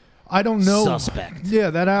 I don't know. Suspect. Yeah,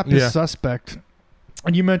 that app Yeah. is suspect.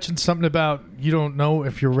 And you mentioned something about you don't know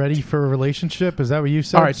if you're ready for a relationship. Is that what you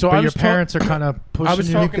said? All right, so but I your was parents are kind of pushing I was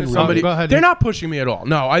you. talking to Oh, somebody. go ahead. They're not pushing me at all.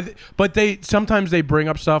 No, but they sometimes they bring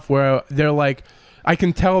up stuff where they're like, I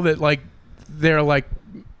can tell that like they're like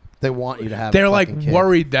They want you to have. they're a like fucking kid.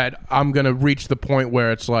 worried that I'm gonna reach the point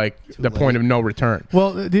where it's like the late. point of no return.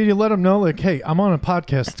 Well, did you let them know, like, hey, I'm on a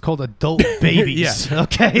podcast. It's called Adult Babies. Yeah.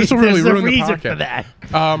 Okay. This will really There's a ruin the reason podcast. for that.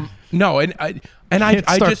 No, and Can't I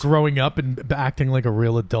start just growing up and acting like a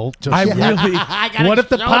real adult. Just I really what if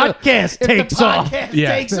the podcast takes off?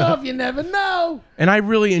 Yeah. Takes off, you never know. and I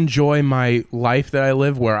really enjoy my life that I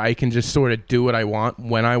live, where I can just sort of do what I want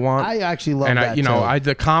when I want. I actually love and that.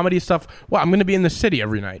 the comedy stuff. Well, I'm going to be in the city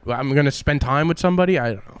every night. Well, I'm going to spend time with somebody.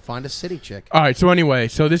 I don't know. Find a city chick. All right. So anyway,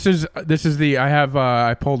 so this is the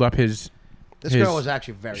I pulled up his. This his- girl is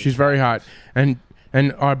actually very. She's very hot, and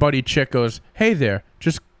our buddy Chick goes, "Hey there,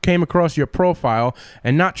 just came across your profile,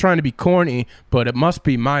 and not trying to be corny, but it must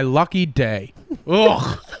be my lucky day."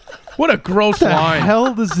 Ugh, what a gross What the line.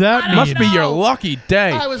 hell does that mean? Must be your lucky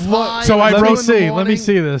day. I was high. So it was I Let me 2 in the see. Let me morning.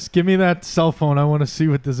 see this. Give me that cell phone. I want to see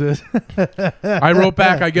what this is. I wrote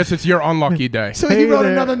back, I guess it's your unlucky day. So Hey he wrote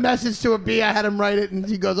there. another message to a B. I had him write it, and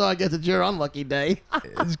he goes, "Oh, I guess it's your unlucky day."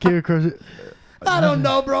 Just came across it. I don't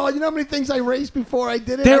know, bro. You know how many things I raced before I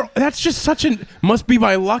did it? That's just such an must be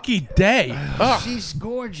my lucky day. Ugh. She's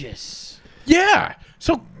gorgeous. Yeah.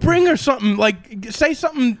 So bring her something, like say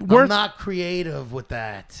something I'm worth. not creative with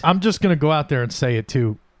that. I'm just gonna go out there and say it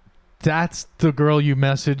too. That's the girl you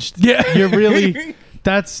messaged. Yeah. You're really.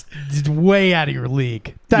 That's way out of your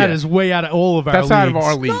league. That is Yeah. way out of all of our That's leagues. out of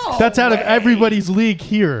our league. No That's out of way. everybody's league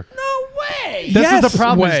here. No way. This Yes is the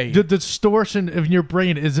problem. way. Is the distortion of your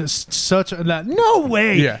brain is such a no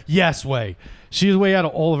way. Yeah. Yes way. She's way out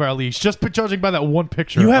of all of our leagues. Just judging by that one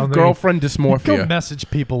picture. You have on the- girlfriend Go dysmorphia. message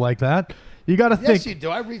people like that. You got to Yes, think. you do.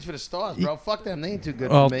 I reach for the stars, bro. Fuck them. They ain't too good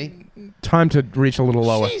Well, for me. Time to reach a little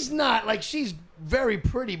lower. She's not like she's very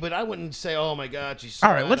pretty, but I wouldn't say, "Oh my god, she's." So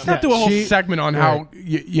All right, let's out not of-" do a whole She- segment on how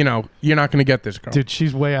you know you're not going to get this girl. Dude,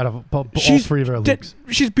 she's way out of all she's three of our di- leagues.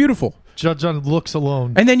 She's beautiful. Judge on looks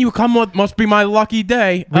alone. And then you come with must be my lucky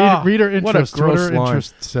day. Reader interest. What a gross her line.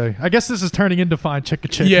 interest say? I guess this is turning into Fine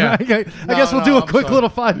Chicken Chick. Yeah. I guess we'll do a I'm quick sorry. little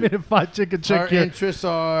 5-minute Fine Chicken Her Chick here. interests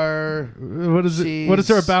are. What is it? What does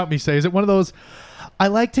her she's- about me say? Is it one of those? I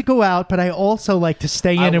like to go out, but I also like to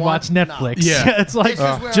stay in I and want- watch Netflix. no. Yeah. It's like This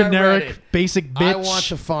is where I generic, read it. basic bitch. I want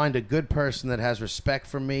to find a good person that has respect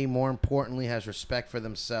for me. More importantly, has respect for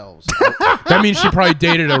themselves. That means she probably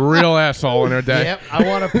dated a real asshole in her day. Yep. I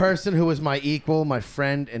want a person who is my equal, my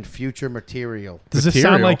friend, and future material. Does this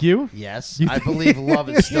sound material. like you? Yes, You I believe love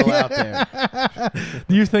is still out there.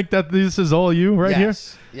 Do you think that this is all you right here?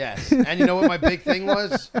 Yes. And you know what my big thing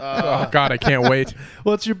was? Oh God, I can't wait.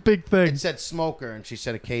 What's your big thing? It said smoker, and she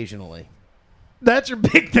said occasionally. That's your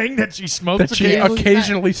big thing that she smokes. That she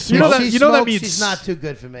occasionally? occasionally You know smokes. that- She you know that smokes, means- she's not too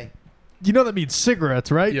good for me. You know that means cigarettes,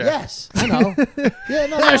 right? Yeah. Yes, I know. Yeah,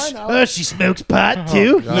 no, I know. she smokes pot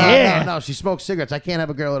too. No, she smokes cigarettes. I can't have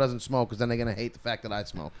a girl who doesn't smoke because then they're gonna hate the fact that I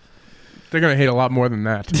smoke. They're gonna hate a lot more than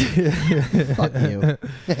that. Fuck you.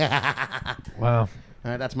 Wow. All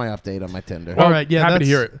right, that's my update on my Tinder. Well, All right, yeah, happy to that's,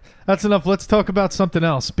 hear it. That's enough. Let's talk about something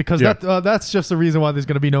else because Yeah. that's just the reason why there's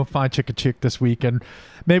going to be no Fine Chicken Chick this week, and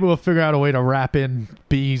maybe we'll figure out a way to wrap in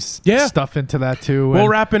B's Yeah. stuff into that too. We'll and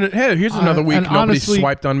wrap in it. Hey, here's another week. and Nobody honestly-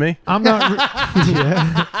 swiped on me. I'm not.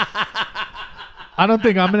 Yeah. I don't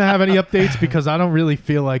think I'm going to have any updates because I don't really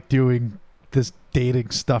feel like doing this dating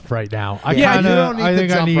stuff right now. I Yeah, kinda, you don't need I to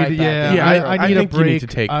think I jump need. right back yeah, in. Yeah, I need think a break. you need to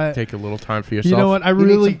take I- take a little time for yourself. You know what? I You need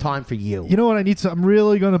really. some time for you. You know what I need? I'm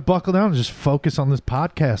really going to buckle down and just focus on this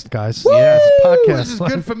podcast, guys. Woo! Yeah, it's a podcast. This is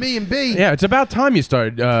good for me and B. Yeah, it's about time you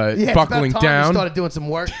started It's buckling about time down. We started doing some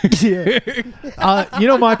work. Yeah. You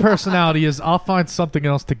know, my personality is I'll find something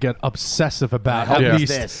else to get obsessive about. I At hope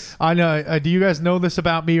least this. I know. Do you guys know this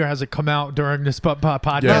about me, or has it come out during this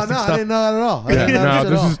podcast Yeah. and No, I stuff? didn't know that at all. I Yeah, didn't know no,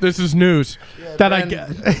 this at all. this is news. That I Ben, get.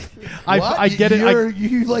 What? I get it.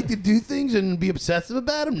 You like to do things and be obsessive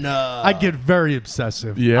about them? No. I get very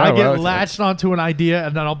obsessive. Yeah, I get well, latched onto an idea,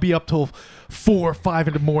 and then I'll be up till 4 or 5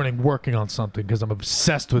 in the morning working on something because I'm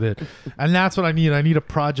obsessed with it, and that's what I need. I need a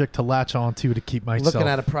project to latch onto to keep myself looking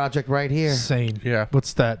at a project right here. sane. Yeah.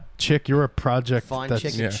 What's that, chick? You're a project. Find that's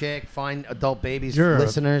chicken yeah. chick. Find adult babies. You're a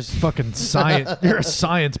listeners. fucking science. You're a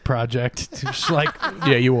science project. Just like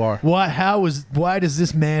Yeah, you are. what? Why does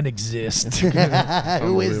this man exist?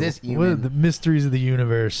 Who is this What are human? the mysteries of the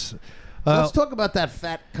universe? Let's talk about that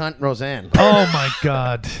fat cunt Roseanne. Oh my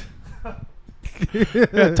god.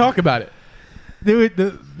 Yeah, talk about it. Dude,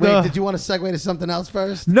 Wait, did you want to segue to something else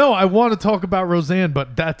first? No, I want to talk about Roseanne,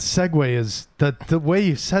 but that segue is the way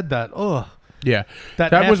you said that. Ugh. Yeah,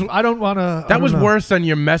 That That was- I don't want to. that was worse than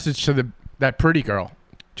your message to that pretty girl.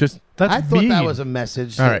 Just That's I thought mean. that was a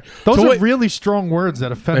message. all right. Those So are what- really strong words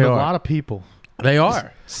that offend They a are. lot of people. they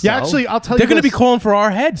are. Yeah, actually, I'll tell They're you. going to be this. calling for our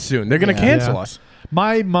heads soon. They're going to cancel Yeah. us.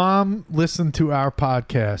 My mom listened to our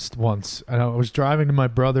podcast once, and I was driving to my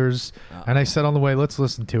brother's, and I said on the way, "Let's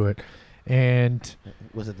listen to it." And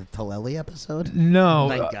Was it the Tolelli episode? no,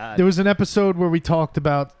 Thank God. there was an episode where we talked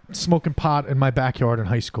about smoking pot in my backyard in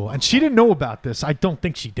high school, and she didn't know about this. I don't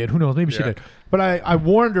think she did. Who knows? Maybe she Yeah. did. But I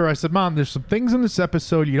warned her. I said, Mom, there's some things in this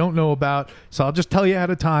episode you don't know about, so I'll just tell you ahead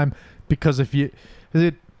of time, because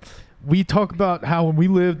we talk about how when we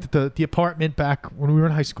lived at the apartment back when we were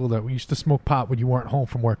in high school, that we used to smoke pot when you weren't home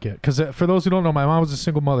from work yet. Because for those who don't know, my mom was a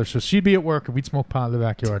single mother, so she'd be at work and we'd smoke pot in the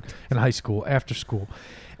backyard in high school, after school.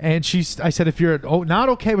 And I said, if you're not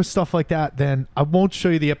okay with stuff like that, then I won't show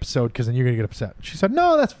you the episode, because then you're going to get upset. She said,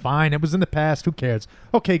 no, that's fine. It was in the past. Who cares?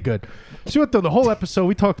 Okay, good. She went through the whole episode.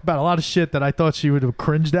 We talked about a lot of shit that I thought she would have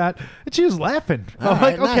cringed at, and she was laughing. All I'm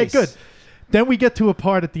like, right, okay, nice. good. Then we get to a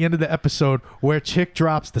part at the end of the episode where Chick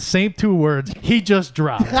drops the same 2 words he just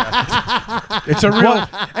dropped. It's a real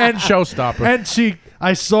and showstopper. And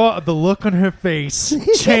I saw the look on her face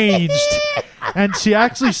changed. And she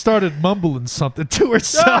actually started mumbling something to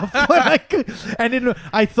herself. And then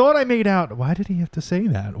I thought I made out, why did he have to say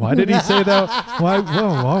that? Why did he say that? Why?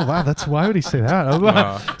 Whoa, wow. Why would he say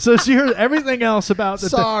that? So she heard everything else about the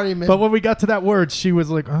Sorry, man. But when we got to that word, she was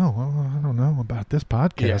like, oh, well, I don't know about this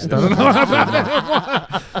podcast. Yeah. I don't know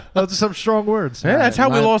about it. Those are some strong words. Yeah, that's how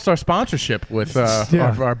we My- lost our sponsorship with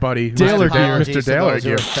our buddy Daler Mr. Gear. Apologies Mr. to Daler those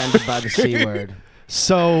who are Gear. offended by the C word.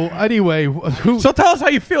 So anyway, So tell us how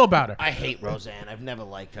you feel about her. I hate Roseanne. I've never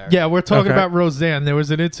liked her. Yeah, we're talking Okay. about Roseanne. There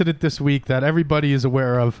was an incident this week that everybody is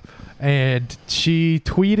aware of, and she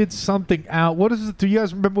tweeted something out. What is it? Do you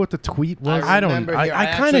guys remember what the tweet was? I don't- remember I- here. I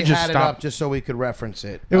kinda actually just had stopped. it up just so we could reference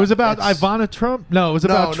it. It was about It's- Ivana Trump. No, it was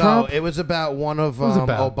about Trump. No, it was about one of was it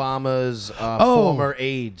about? Obama's Oh. former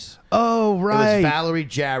aides. Oh, It was right. Valerie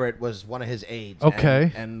Jarrett was one of his aides.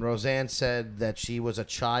 Okay. And Roseanne said that she was a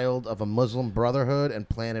child of a Muslim Brotherhood and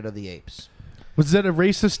Planet of the Apes. Was that a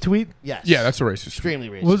racist tweet? Yes. Yeah, that's a racist. extremely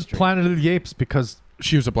racist. Was tweet. Planet of the Apes because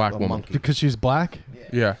She was a black A woman. monkey. she's black?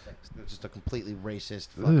 Yeah. It's just a completely racist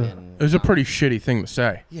fucking. It was a pretty shitty thing to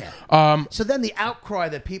say. Yeah. So then the outcry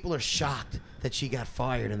that people are shocked that she got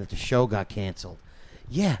fired and that the show got canceled.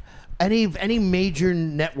 Yeah. Any major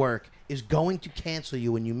network is going to cancel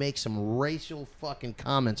you when you make some racial fucking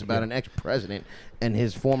comments about an ex-president and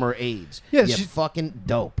his former aides. Yeah, you she- fucking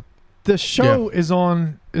dope. The show is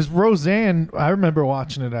Roseanne. I remember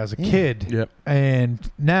watching it as a kid. Yep. And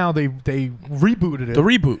now they rebooted it. The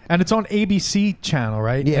reboot. And it's on ABC channel,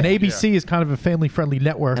 right? Yeah. And ABC is kind of a family-friendly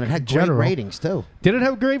network. And it had in great general. ratings too. Did it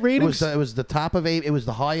have great It ratings? was the top of it was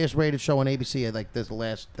the highest rated show on ABC. Like this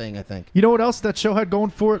last thing, I think. You know what else that show had going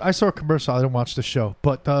for it? I saw a commercial. I didn't watch the show,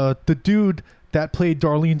 but the dude that played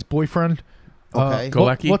Darlene's boyfriend, Okay.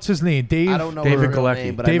 Galecki? what's his name? Dave. I don't know David her real Galecki.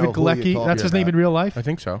 name, but David I know who you're Galecki. talking That's his name in about. real life. I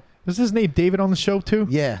think so. Is his name David on the show too?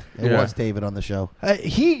 Yeah, it Yeah. was David on the show.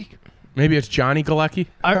 He. Maybe it's Johnny Galecki.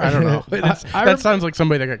 I don't know. I That sounds like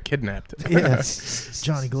somebody that got kidnapped. Yes.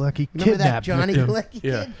 Johnny Galecki Remember kidnapped that Johnny victim. Galecki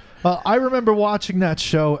Yeah. kid? I remember watching that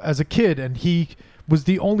show as a kid, and he was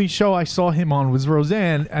the only show I saw him on was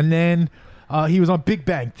Roseanne, and then he was on Big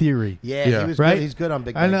Bang Theory. Yeah, Yeah. he was Right? good. He's good on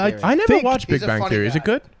Big And Bang Theory. I never think watched he's Big a Bang funny Theory. Is it guy.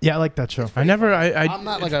 good? Yeah, I like that show. I never. I'm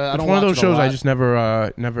not like a- I It's don't one of watch those it a shows I lot. just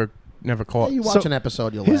never caught. you So, watch an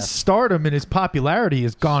episode, you'll His laugh. stardom and his popularity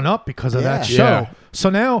has gone up because of that Yeah. show. Yeah. So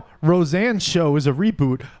now Roseanne's show is a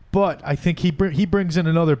reboot, but I think he brings in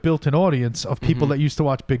another built-in audience of people that used to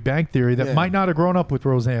watch Big Bang Theory that Yeah. might not have grown up with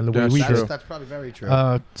Roseanne the way That's we true. did. That's probably very true.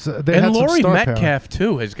 So they had And some Laurie star power. Metcalf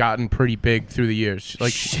too has gotten pretty big through the years.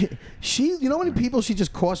 Like she, you know how many people she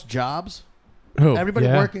just cost jobs? who? Everybody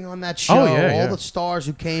Yeah. working on that show, Oh, yeah, all yeah. the stars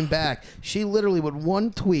who came back. She literally, with one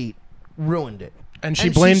tweet, ruined it. And she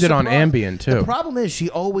blamed she's it on surprised. Ambien The too. problem is she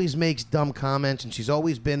always makes dumb comments, and she's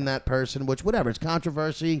always been that person. Which, whatever, it's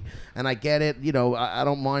controversy, and I get it. You know, I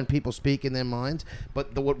don't mind people speaking their minds.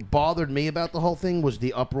 But what bothered me about the whole thing was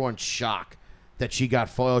the uproar and shock that she got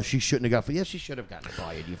fired. Oh, she shouldn't have got fired. Yes, she should have gotten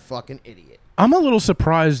fired. You fucking idiot. I'm a little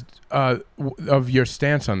surprised of your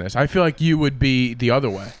stance on this. I feel like you would be the other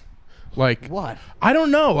way. Like What? I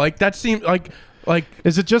don't know. Like that seemed like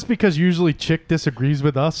Is it just because usually Chick disagrees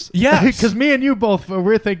with us? Yes. Because me and you both,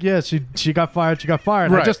 we're thinking, yeah, she got fired, she got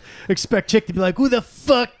fired. I Right. just expect Chick to be like, who the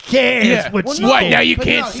fuck cares Yeah. what Well, she no, did? now you But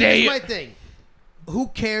can't no, say here's it. my thing. Who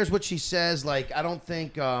cares what she says? Like, I don't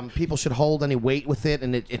think people should hold any weight with it,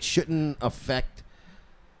 and it shouldn't affect.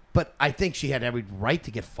 But I think she had every right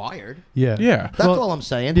to get fired. Yeah. Yeah. That's Well, all I'm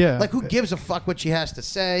saying. yeah. Like, who gives a fuck what she has to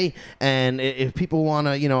say? And if people want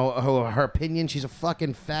to, you know, her opinion, she's a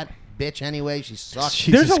fucking fat bitch anyway. She sucks.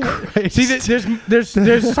 Jesus There's Christ. See,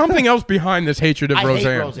 there's something else behind this hatred of I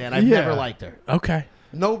Roseanne. hate Roseanne. I've Yeah. never liked her. Okay.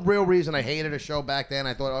 No real reason. I hated her show back then.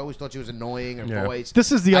 I always thought she was annoying. Her voice.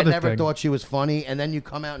 This is the other I never thing. thought she was funny. And then you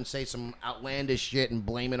come out and say some outlandish shit and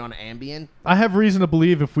blame it on Ambien. I have reason to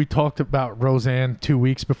believe if we talked about Roseanne 2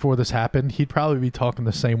 weeks before this happened, he'd probably be talking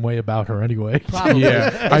the same way about her anyway. Probably.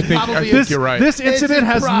 Yeah, I think This, you're right. this incident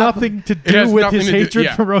has problem. nothing to It do has with nothing his to do- hatred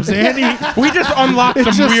yeah. for Roseanne. We just unlocked It's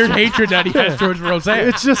some just- weird hatred that he has towards Roseanne.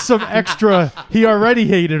 It's just some extra. He already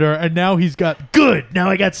hated her, and now he's got good. Now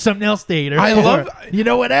I got something else to hate her. I for. love- You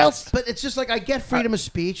know what else? But it's just like I get freedom of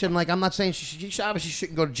speech, and like I'm not saying she obviously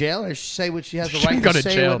shouldn't go to jail or say what she has the She right shouldn't go to to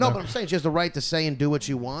say. jail, No, no. but I'm saying she has the right to say and do what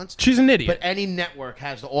she wants. She's an idiot. But any network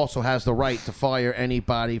also has the right to fire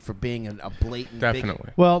anybody for being a blatant bigot. Definitely.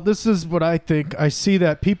 Well, this is what I think. I see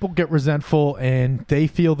that people get resentful, and they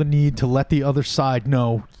feel the need to let the other side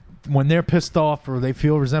know when they're pissed off or they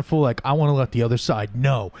feel resentful. Like, I want to let the other side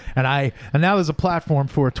know. And now there's a platform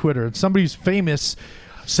for Twitter, and somebody who's famous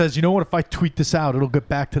says, you know what, if I tweet this out, it'll get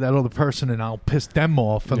back to that other person and I'll piss them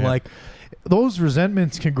off. And like, those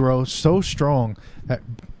resentments can grow so strong that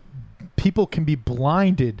people can be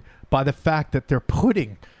blinded by the fact that they're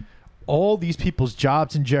putting all these people's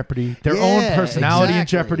jobs in jeopardy, their own Yeah, personality in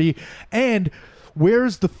exactly. jeopardy. And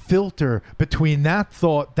where's the filter between that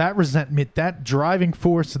thought, that resentment, that driving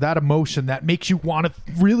force, that emotion that makes you want to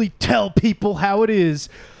really tell people how it is?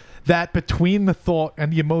 That between the thought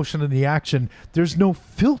and the emotion and the action, there's no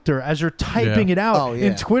filter as you're typing it out. Oh, yeah.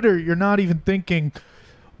 In Twitter, you're not even thinking,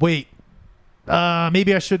 wait,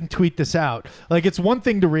 maybe I shouldn't tweet this out. Like, it's one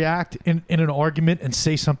thing to react in an argument and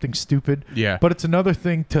say something stupid. Yeah. But it's another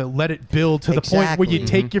thing to let it build to the point where you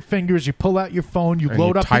Exactly. take your fingers, you pull out your phone, you And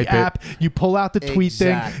load you up type the it. app, you pull out the tweet thing,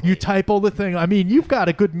 Exactly. you type all the thing. I mean, you've got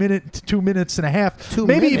a good minute to 2 minutes and a half, 2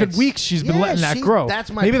 maybe minutes. even weeks she's been Yeah, letting that she- grow.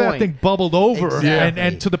 that's my maybe that point. thing bubbled over Exactly.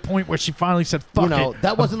 and to the point where she finally said, fuck You know, it.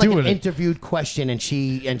 that I'm wasn't like an doing it. interviewed question, and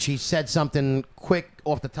she said something quick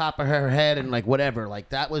off the top of her head and like whatever. Like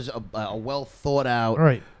that was a well thought out.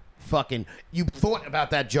 Right. Fucking, you thought about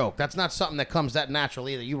that joke. That's not something that comes that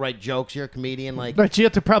naturally either. You write jokes. You're a comedian. Like, Right, she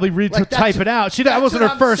had to probably read like to type it out. That wasn't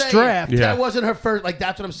her first draft. Yeah. That wasn't her first. Like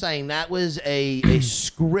that's what I'm saying. That was a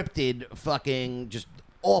scripted fucking just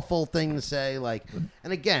awful thing to say. Like,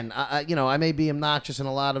 and again, I may be obnoxious in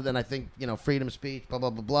a lot of, and I think freedom of speech, blah blah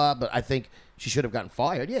blah blah. But I think she should have gotten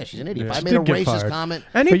fired. Yeah, she's an idiot. Yeah. If I She made a did get racist fired. comment,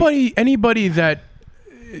 Anybody that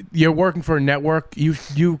you're working for a network, you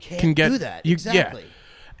can get do that. You, Exactly. Yeah.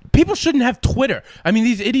 People shouldn't have Twitter. I mean,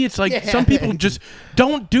 these idiots, like Yeah. some people just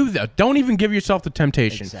don't do that. Don't even give yourself the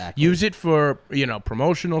temptation. Exactly. Use it for,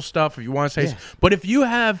 promotional stuff if you want to say. Yeah. But if you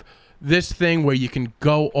have this thing where you can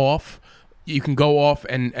go off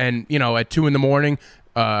and at 2 a.m.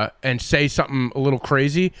 And say something a little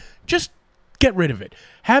crazy, just get rid of it.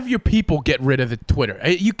 Have your people get rid of the Twitter.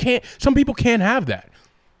 You can't. Some people can't have that.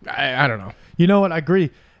 I don't know. You know what? I agree.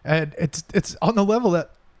 And it's on the level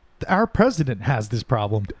that our president has this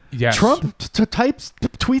problem. Yes. Trump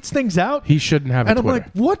tweets things out. He shouldn't have a And I'm Twitter.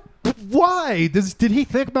 like, what? Why? Did he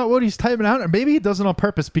think about what he's typing out? Or maybe he does it on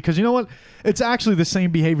purpose because you know what? It's actually the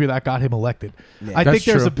same behavior that got him elected. I That's think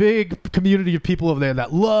there's true. a big community of people over there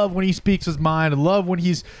that love when he speaks his mind and love when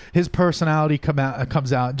his personality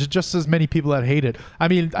comes out. Just as many people that hate it. I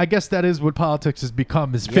mean, I guess that is what politics has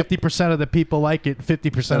become. Is 50% of the people like it,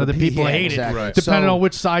 50% of the people hate exactly. Right. it, depending So- on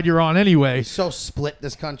which side you're on anyway. so split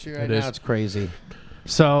this country right It now. is. It's crazy.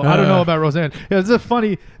 So I don't know about Roseanne. Yeah, this is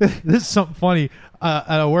funny. This is something funny.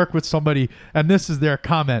 I work with somebody, and this is their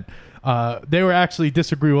comment. They were actually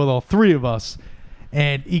disagree with all three of us,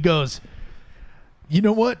 and he goes, "You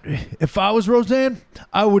know what? If I was Roseanne,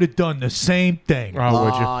 I would have done the same thing." Oh,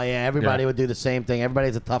 would you? Oh yeah, everybody Yeah. would do the same thing.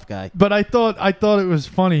 Everybody's a tough guy. But I thought it was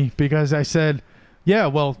funny because I said, "Yeah,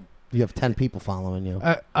 well." You have 10 people following you.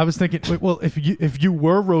 I was thinking, wait, well, if you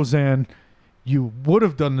were Roseanne, you would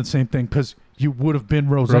have done the same thing because you would have been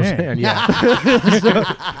Roseanne. yeah.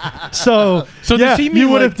 So So yeah, does he mean you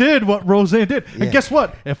would like- have did what Roseanne did. Yeah. And guess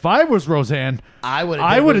what? If I was Roseanne, I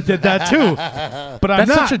would have did that too. But I'm That's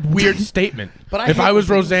not. such a weird statement. But I if hate I was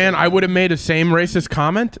when people Roseanne, say I would have made the same racist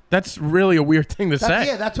comment. That's really a weird thing to say.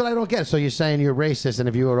 Yeah, that's what I don't get. So you're saying you're racist, and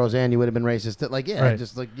if you were Roseanne, you would have been racist. Like, yeah, Right.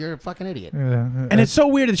 just like you're a fucking idiot. And it's so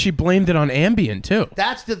weird that she blamed it on Ambien too.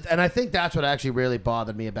 And I think that's what actually really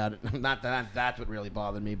bothered me about it. Not that that's what really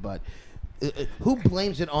bothered me, but who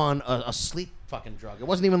blames it on a sleep fucking drug? It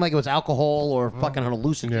wasn't even like it was alcohol or fucking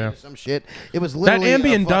hallucinogen Yeah. or some shit. It was That literally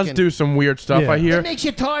Ambien does do some weird stuff. Yeah. I It hear. makes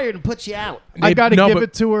you tired and puts you out. I got to No, give but-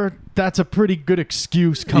 it to her. That's a pretty good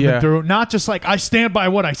excuse coming Yeah. through. Not just like I stand by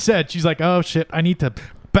what I said. She's like, oh shit, I need to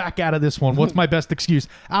back out of this one. What's my best excuse?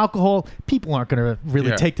 Alcohol. People aren't going to really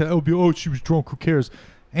Yeah. take that. Oh, she was drunk. Who cares?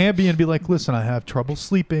 Ambien, be like, listen, I have trouble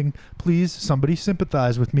sleeping. Please, somebody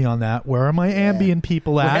sympathize with me on that. Where are my Ambien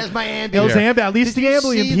people at? Where's my Ambien? Those Ambien. At least Did the you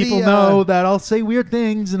Ambien see people the, know that I'll say weird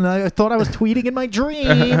things, and I thought I was tweeting in my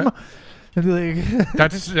dream. And be like,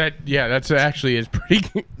 That's actually is pretty.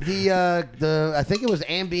 The I think it was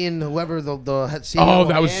Ambien, whoever the CEO Oh, of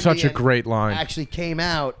that was such a Ambien great line. actually came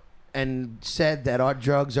out and said that our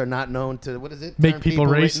drugs are not known to Make turn people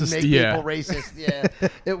racist. Make Yeah. people racist. Yeah,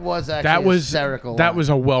 it was actually That was hysterical. that line. was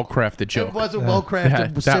a well-crafted joke. It was a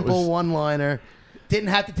well-crafted, that simple was- one-liner. Didn't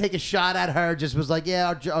have to take a shot at her. Just was like,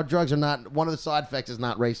 yeah, our drugs are not. One of the side effects is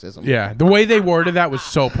not racism. Yeah, the way they worded that was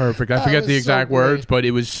so perfect. I That forget was the so exact great. words, but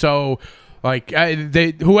it was so like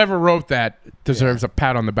whoever wrote that deserves a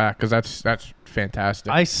pat on the back because that's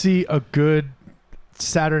fantastic. I see a good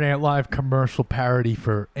Saturday Night Live commercial parody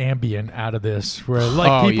for Ambien out of this, where like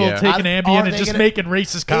Oh, people yeah. taking Are Ambien and they just gonna- making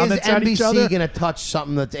racist comments Is at each other. NBC going to touch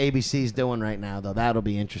something that ABC's doing right now, though? That'll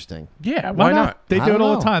be interesting. yeah, why not? They I do it don't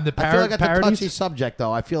all know. the time. The I feel like that's a touchy parodies. subject,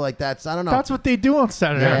 though. I feel like that's, I don't know. That's what they do on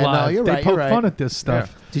Saturday Night Yeah, no, Live. you're They right, poke you're right. fun at this stuff.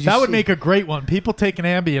 Yeah. Did you That would see- make a great one. People taking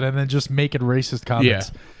Ambien and then just making racist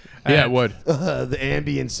comments. Yeah, it And- would. the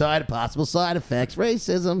Ambien possible side effects,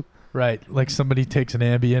 racism. Right, like somebody takes an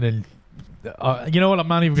Ambien and. You know what? I'm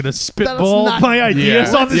not even going to spitball not- my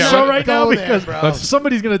ideas Yeah. on the Yeah, show let's right now go there, because bro.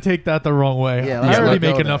 somebody's going to take that the wrong way. Yeah, I let's already not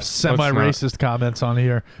go make enough there. semi-racist comments on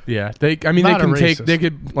here. Yeah, I mean, Not a they racist.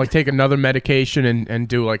 could like take another medication and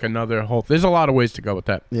do like another whole. There's a lot of ways to go with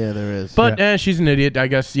that. Yeah, there is. But Yeah. She's an idiot. I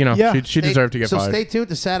guess she Yeah. deserved to get so fired. stay tuned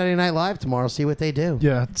to Saturday Night Live tomorrow. See what they do.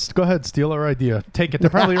 Yeah, go ahead, steal our idea. Take it. They're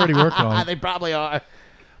probably already working on it. They probably are.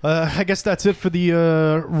 I guess that's it for the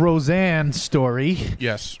Roseanne story.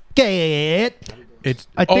 Yes, Get it's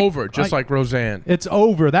I think- over, just like Roseanne. It's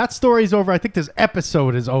over. That story's over. I think this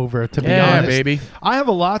episode is over, to be Yeah, honest. baby. I have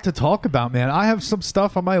a lot to talk about, man. I have some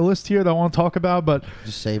stuff on my list here that I want to talk about, but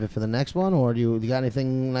just save it for the next one, or do you got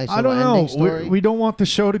anything nice? I don't little ending know. story? We don't want the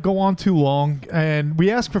show to go on too long, and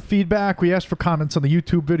we ask for feedback. We ask for comments on the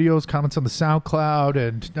YouTube videos, comments on the SoundCloud,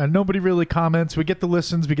 and nobody really comments. We get the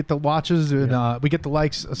listens, we get the watches, and we get the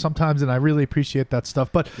likes sometimes, and I really appreciate that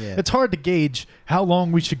stuff. But Yeah. it's hard to gauge how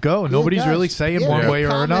long we should go. Yeah, Nobody's guys. really saying Yeah, one make way or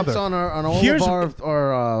comments another. on all Here's- of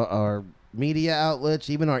our media outlets,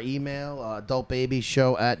 even our email,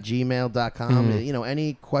 adultbabyshow@gmail.com. You know,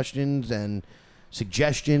 any questions and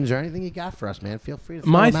suggestions or anything you got for us, man, feel free to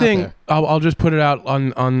throw My them out thing, there. I'll just put it out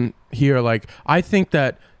on here. Like, I think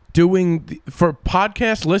that for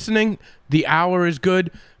podcast listening, the hour is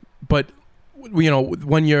good, but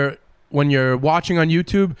when you're watching on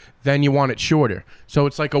YouTube, then you want it shorter. So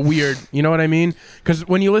it's like a weird, you know what I mean? Because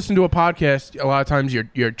when you listen to a podcast, a lot of times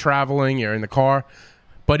you're traveling, you're in the car,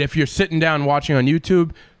 but if you're sitting down watching on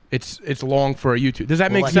YouTube, it's long for a YouTube. Does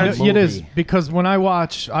that Well, make like sense? a It is movie. because when I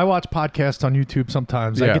watch podcasts on YouTube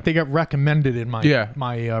sometimes. Yeah. They get recommended in my Yeah.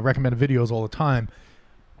 my recommended videos all the time.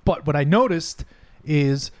 But what I noticed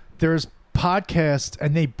is there's podcasts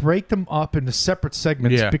and they break them up into separate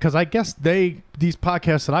segments Yeah. because I guess these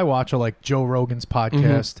podcasts that I watch are like Joe Rogan's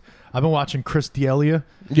podcast. I've been watching Chris D'Elia.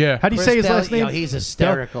 Yeah. How do you Chris say his D'Elia, last name? he's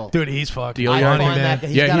hysterical. Dude, he's fucking D'Elia. I funny, find man. that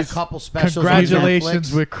he's Yeah, got a he's- couple specials. Congratulations on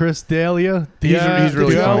Netflix. with Chris D'Elia. He's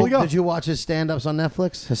really funny. Did you watch his stand-ups on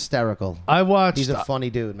Netflix? Hysterical. I watched. He's a funny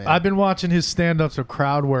dude, man. I've been watching his stand-ups of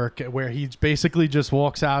crowd work where he basically just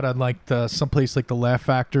walks out on like someplace like the Laugh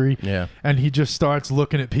Factory. Yeah. And he just starts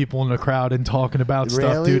looking at people in the crowd and talking about stuff,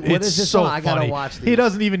 Really? dude. What It's is this so on? I gotta funny. watch He these.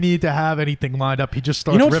 doesn't even need to have anything lined up. He just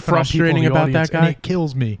starts You know what's ripping on people in frustrating the about audience, that and guy? it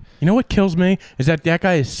kills me. You know what kills me is that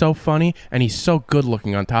guy is so funny and he's so good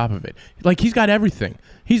looking on top of it. Like he's got everything.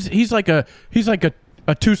 He's like a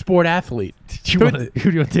two-sport athlete. Who do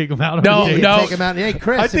you want to take him out? on No, a date? no. Take him out. Hey,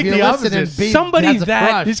 Chris, I if think you're the listening, opposite. B Somebody has a that-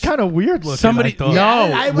 crush. He's kind of weird looking. Somebody- I thought. no.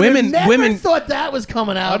 I would women- have never women- thought that was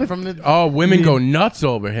coming out from the. Oh, women go nuts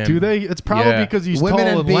over him. Do they? It's probably Yeah. because he's Women tall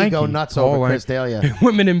and and B lanky. go nuts Tall over and- Chris D'Elia.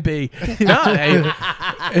 Women in B. No, hey,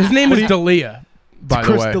 his name is D'Elia, by the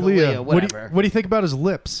Chris way. D'Elia. D'Elia, What do whatever. you think about his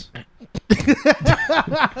lips?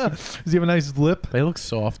 Does he have a nice lip? They look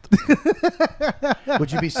soft.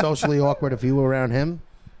 Would you be socially awkward if you were around him?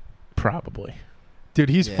 Probably. Dude,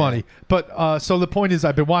 he's Yeah. funny. But so the point is,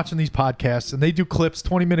 I've been watching these podcasts, and they do clips,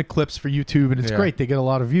 20-minute clips for YouTube, and it's Yeah. great. They get a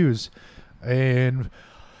lot of views. And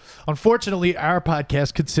unfortunately, our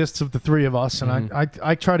podcast consists of the three of us, and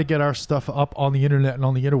I try to get our stuff up on the internet and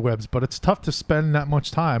on the interwebs, but it's tough to spend that much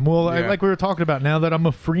time. Well, Yeah. like we were talking about, now that I'm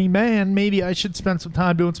a free man, maybe I should spend some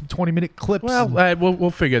time doing some 20-minute clips. Well, and we'll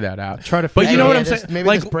figure that out. try to But figure you know out- what I'm this- saying? Maybe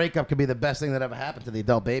Like- this breakup could be the best thing that ever happened to the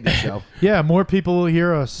Adult Baby Show. Yeah, more people will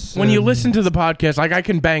hear us. When you and listen to the podcast, like I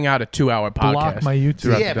can bang out a 2-hour podcast. block my YouTube.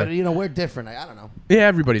 throughout Yeah, the but day. you know we're different. I don't know. Yeah,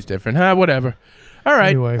 everybody's different. Whatever. All right.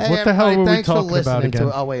 Anyway, Hey, what the hell were we thanks for talking about listening again?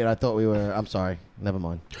 to. Oh wait, I thought we were. I'm sorry. Never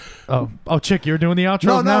mind. Oh, Chick, you're doing the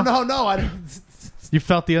outro No, now? no. I didn't. You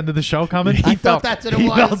felt the end of the show coming? I thought that's what it He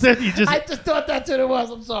was. felt it? You just- I just thought that's what it was.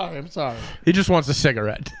 I'm sorry. He just wants a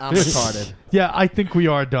cigarette. I'm retarded. Yeah, I think we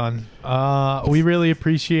are done. We really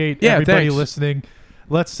appreciate Yeah, everybody thanks. listening.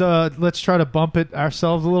 Let's try to bump it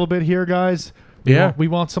ourselves a little bit here, guys. We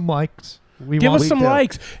want some likes. Give us We some do.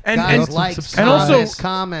 likes and Guys, and, likes, and also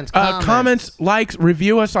comments. likes,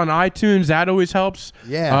 review us on iTunes. That always helps.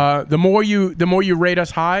 Yeah. The more you rate us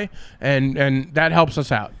high, and that helps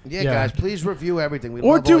us out. Yeah, Yeah. guys, please review everything. We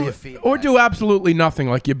Or love all do your feedback. or do absolutely nothing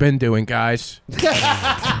like you've been doing, guys.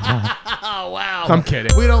 Oh wow. I'm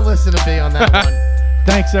kidding. We don't listen to me on that one.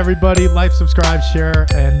 Thanks, everybody. Like, subscribe, share,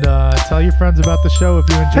 and tell your friends about the show if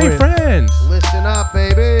you enjoy Hey, it. friends. Listen up,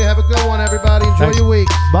 baby. Have a good one, everybody. Enjoy Thanks. your week.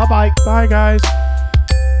 Bye-bye. Bye, guys.